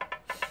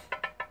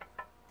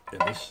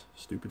and this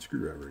stupid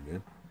screwdriver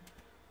again.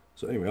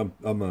 So anyway,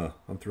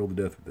 I'm thrilled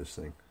to death with this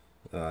thing.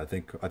 I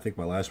think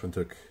my last one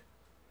took,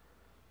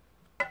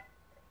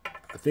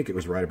 I think it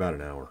was right about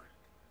an hour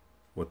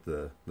with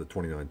the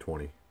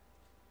 2920.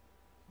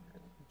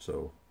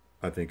 So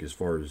I think as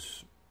far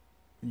as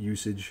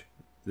usage,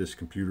 this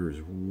computer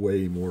is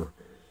way more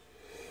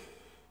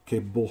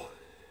capable,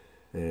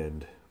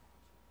 and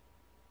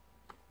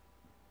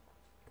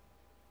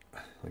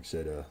like I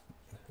said,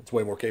 it's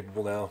way more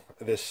capable now.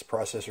 This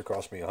processor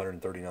cost me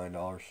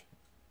 $139.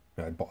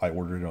 I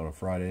ordered it on a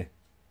Friday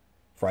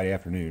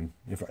afternoon.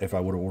 If I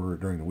would have ordered it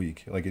during the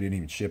week, like it didn't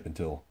even ship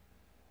until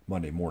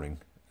Monday morning,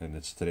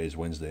 and today's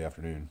Wednesday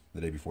afternoon,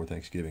 the day before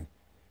Thanksgiving,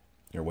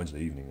 or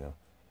Wednesday evening now.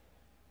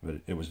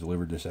 But it was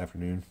delivered this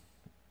afternoon.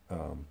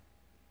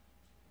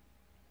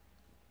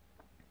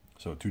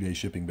 So 2 day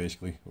shipping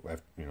basically.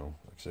 After, like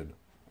I said,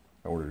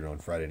 I ordered it on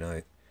Friday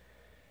night.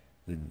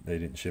 They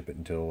didn't ship it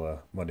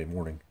until Monday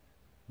morning,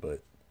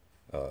 but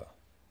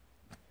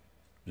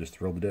just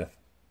thrilled to death.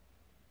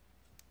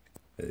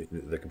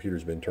 The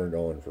computer's been turned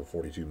on for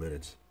 42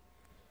 minutes,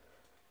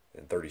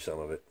 and 33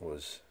 of it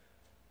was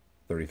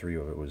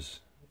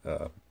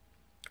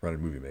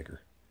running Movie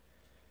Maker.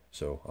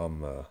 So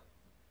I'm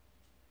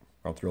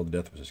thrilled to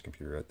death with this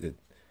computer.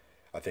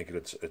 I think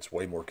it's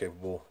way more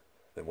capable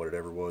than what it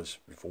ever was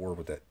before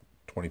with that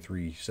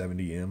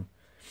 2370M,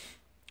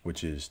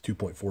 which is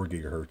 2.4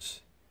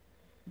 gigahertz,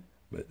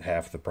 but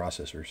half the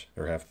processors,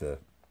 or half the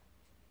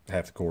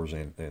cores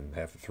and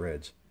half the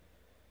threads.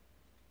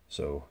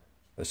 So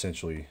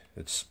essentially,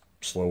 it's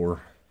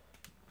slower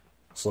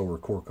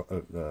core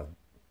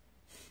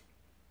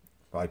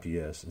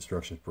IPS,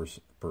 instructions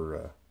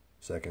per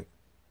second,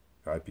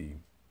 IPC,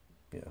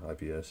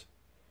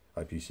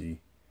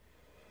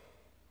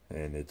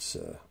 and it's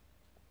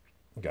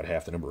got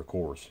half the number of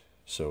cores.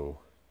 So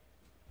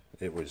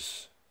it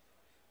was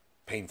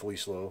painfully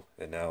slow,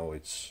 and now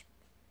it's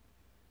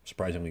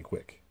surprisingly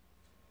quick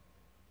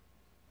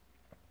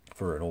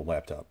for an old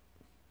laptop.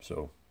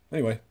 So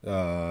anyway,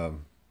 I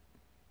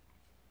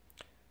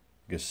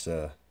guess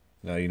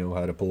now you know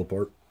how to pull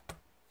apart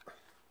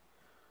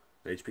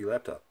an HP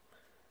laptop,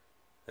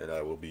 and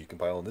I will be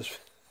compiling this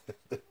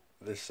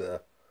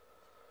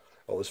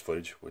all this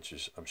footage, which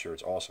is, I'm sure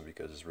it's awesome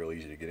because it's real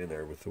easy to get in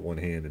there with the one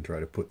hand and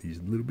try to put these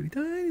little bitty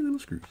tiny little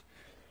screws.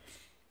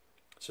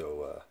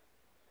 So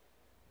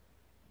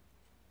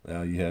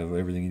now you have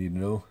everything you need to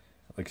know.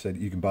 Like I said,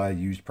 you can buy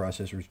used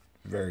processors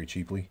very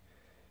cheaply.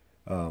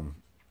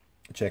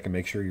 Check and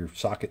make sure your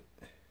socket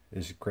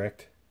is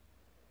correct.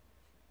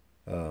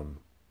 But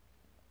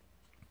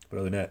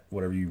other than that,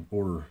 whatever you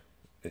order,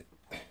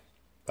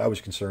 I was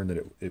concerned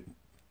that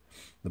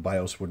the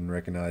BIOS wouldn't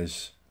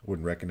recognize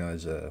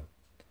a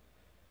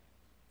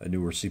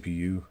newer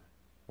CPU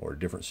or a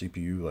different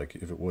CPU. Like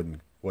if it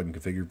wasn't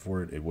configured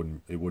for it, it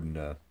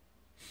wouldn't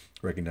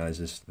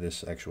recognize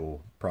this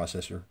actual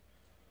processor.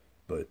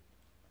 But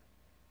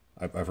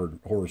I've heard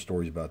horror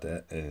stories about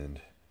that,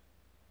 and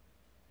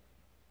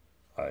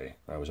I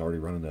was already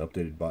running the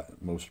updated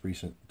most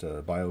recent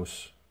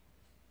BIOS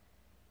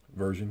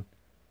version,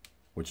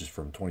 which is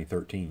from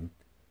 2013,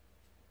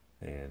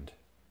 and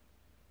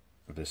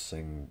this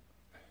thing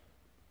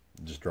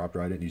just dropped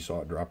right in. You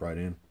saw it drop right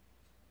in,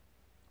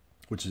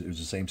 it was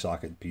the same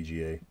socket,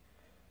 PGA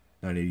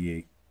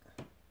 988,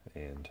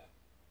 and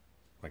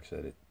like I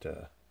said,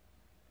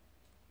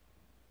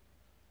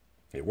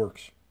 it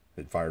works.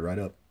 It fired right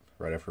up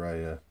right after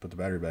I put the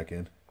battery back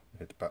in,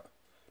 hit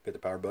the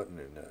power button,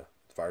 and it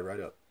fired right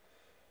up.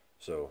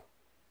 So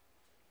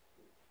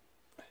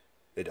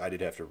I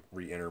did have to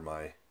re-enter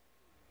my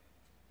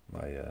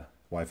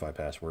Wi-Fi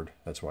password.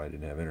 That's why I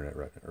didn't have internet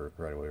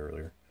right away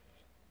earlier.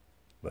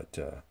 But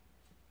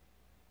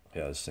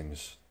yeah, this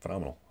thing's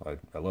phenomenal. I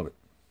love it.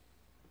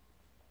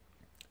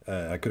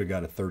 I could have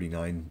got a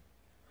 39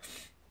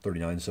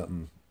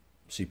 something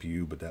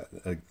CPU, but that,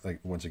 like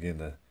once again,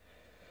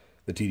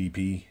 the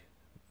TDP,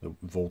 the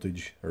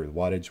voltage or the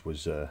wattage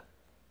was a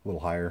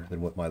little higher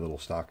than what my little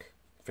stock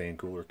fan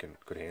cooler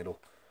could handle.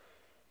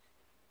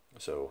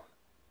 So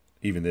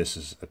even this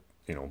is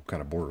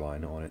kind of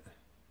borderline on it,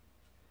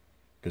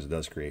 because it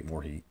does create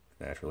more heat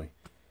naturally.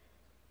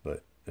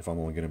 But if I'm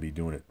only going to be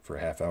doing it for a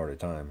half hour at a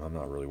time, I'm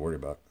not really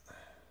worried about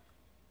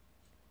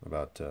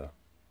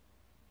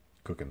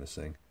cooking this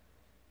thing.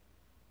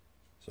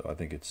 So I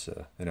think it's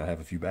and I have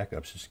a few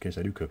backups just in case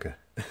I do cook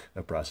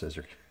a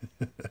processor.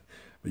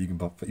 But you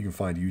can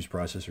find used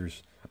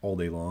processors all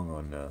day long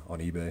on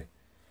eBay.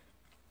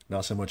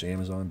 Not so much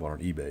Amazon, but on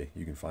eBay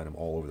you can find them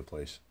all over the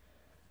place.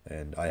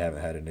 And I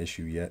haven't had an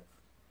issue yet.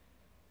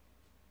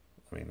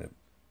 I mean,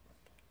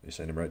 they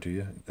send them right to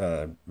you.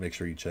 Make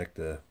sure you check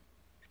the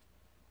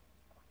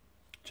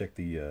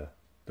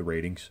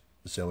ratings,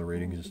 the seller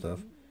ratings and stuff.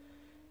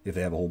 If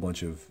they have a whole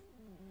bunch of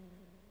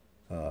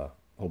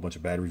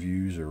bad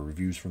reviews or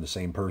reviews from the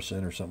same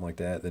person or something like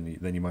that, then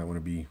you might want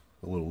to be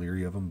a little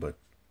leery of them. But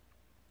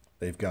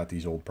they've got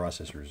these old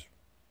processors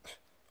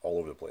all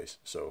over the place.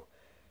 So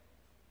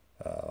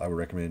I would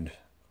recommend,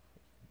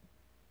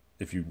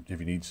 if you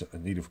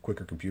need a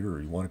quicker computer,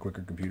 or you want a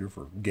quicker computer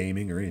for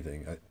gaming or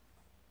anything,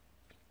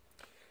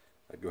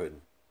 I'd go ahead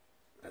and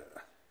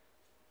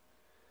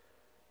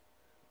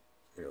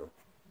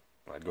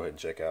I'd go ahead and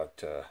check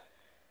out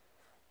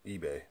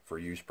eBay for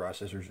used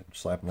processors and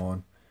slap them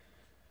on,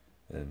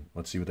 and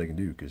let's see what they can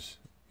do, because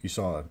you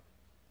saw a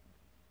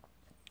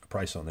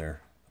price on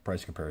there, a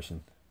price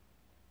comparison.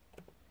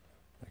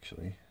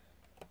 Actually,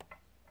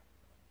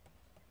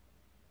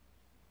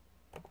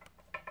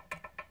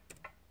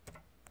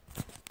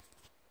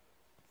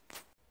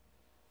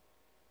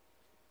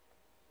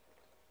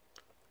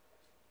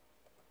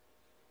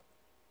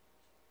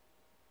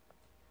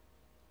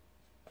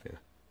 yeah,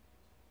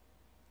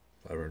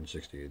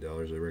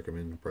 $568 I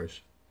recommend the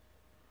price.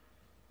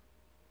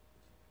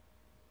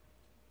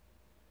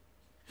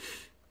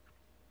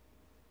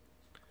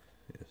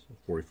 Yes,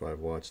 45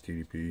 watts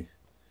TDP,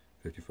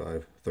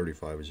 55,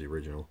 35 is the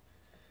original.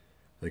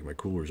 I think my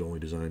cooler is only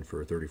designed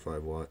for a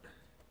 35 watt.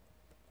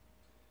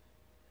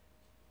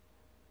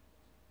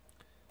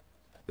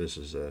 This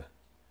is a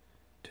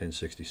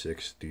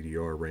 1066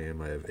 DDR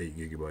RAM. I have 8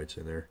 gigabytes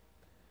in there.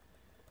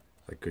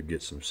 I could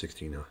get some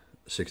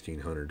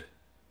 1600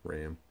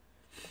 RAM.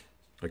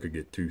 I could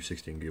get two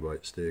 16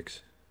 gigabyte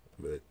sticks,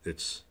 but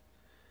it's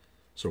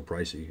so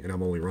pricey, and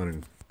I'm only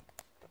running,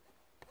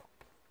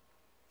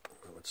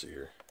 let's see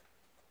here,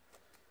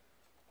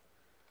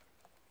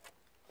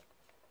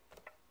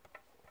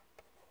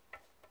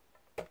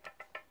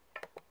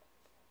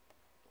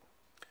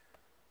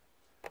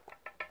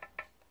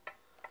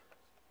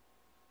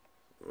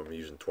 I'm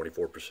using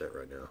 24%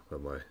 right now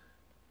of my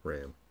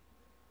RAM.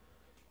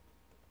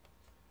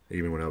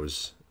 Even when I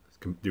was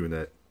doing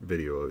that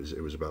video,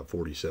 it was about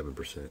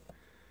 47%.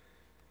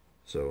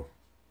 So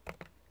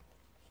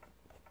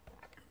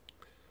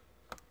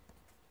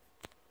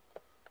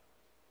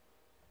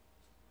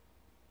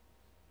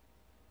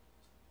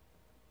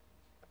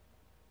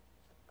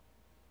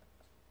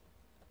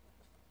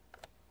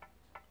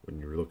when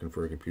you're looking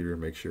for a computer,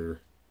 make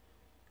sure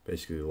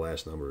basically the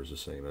last number is the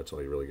same. That's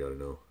all you really got to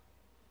know.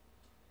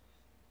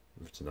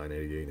 If it's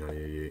 988,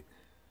 988.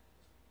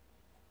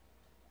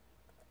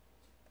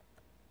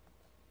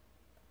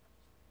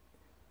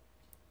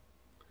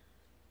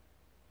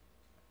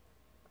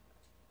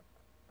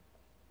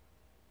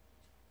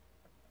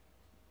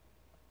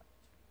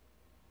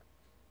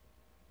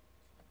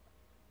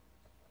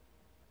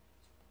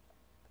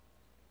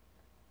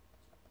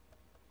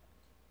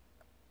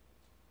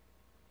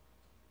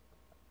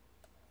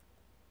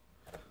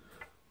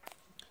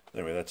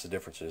 Anyway, that's the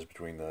differences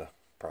between the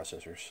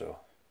processors. So,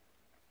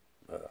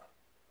 like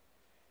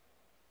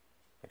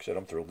I said,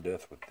 I'm thrilled to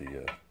death with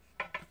the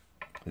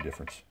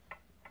difference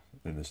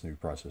in this new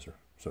processor.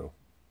 So,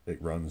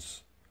 it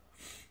runs,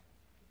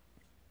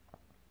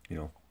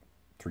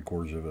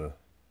 3/4 of a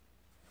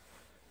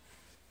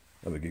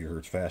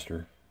gigahertz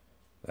faster.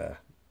 I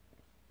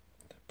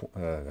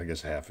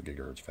guess half a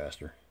gigahertz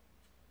faster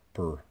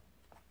per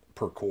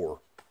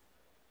core,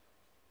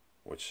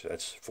 which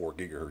that's 4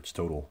 gigahertz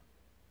total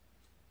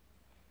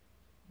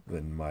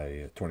than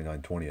my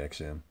 2920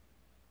 XM,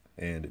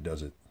 and it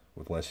does it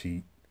with less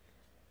heat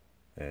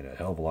and a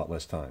hell of a lot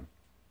less time.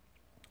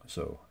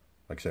 So,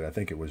 like I said, I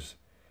think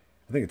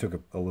it took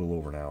a little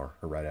over an hour,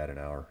 or right at an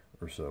hour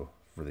or so,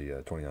 for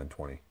the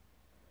 2920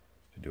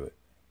 to do it.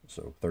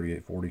 So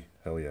 3840,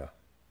 hell yeah,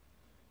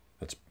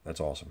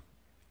 that's awesome.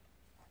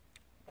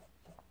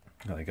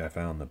 I think I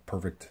found the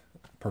perfect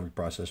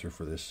processor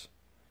for this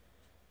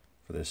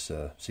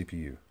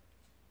CPU.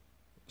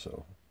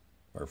 So,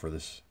 or for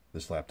this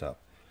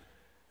laptop.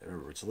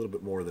 Remember, it's a little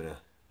bit more than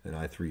an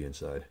i3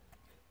 inside.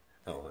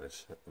 Oh, and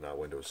it's not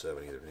Windows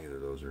 7 either. Neither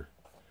of those are.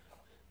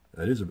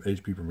 That is an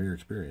HP Premier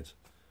experience.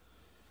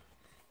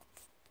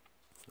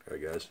 All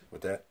right, guys.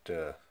 With that,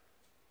 you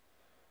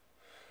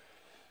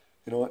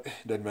know what?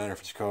 It doesn't matter if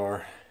it's a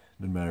car.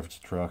 Doesn't matter if it's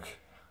a truck.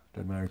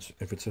 Doesn't matter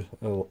if it's an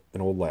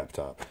old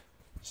laptop.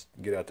 Just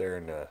get out there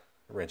and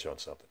wrench on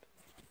something.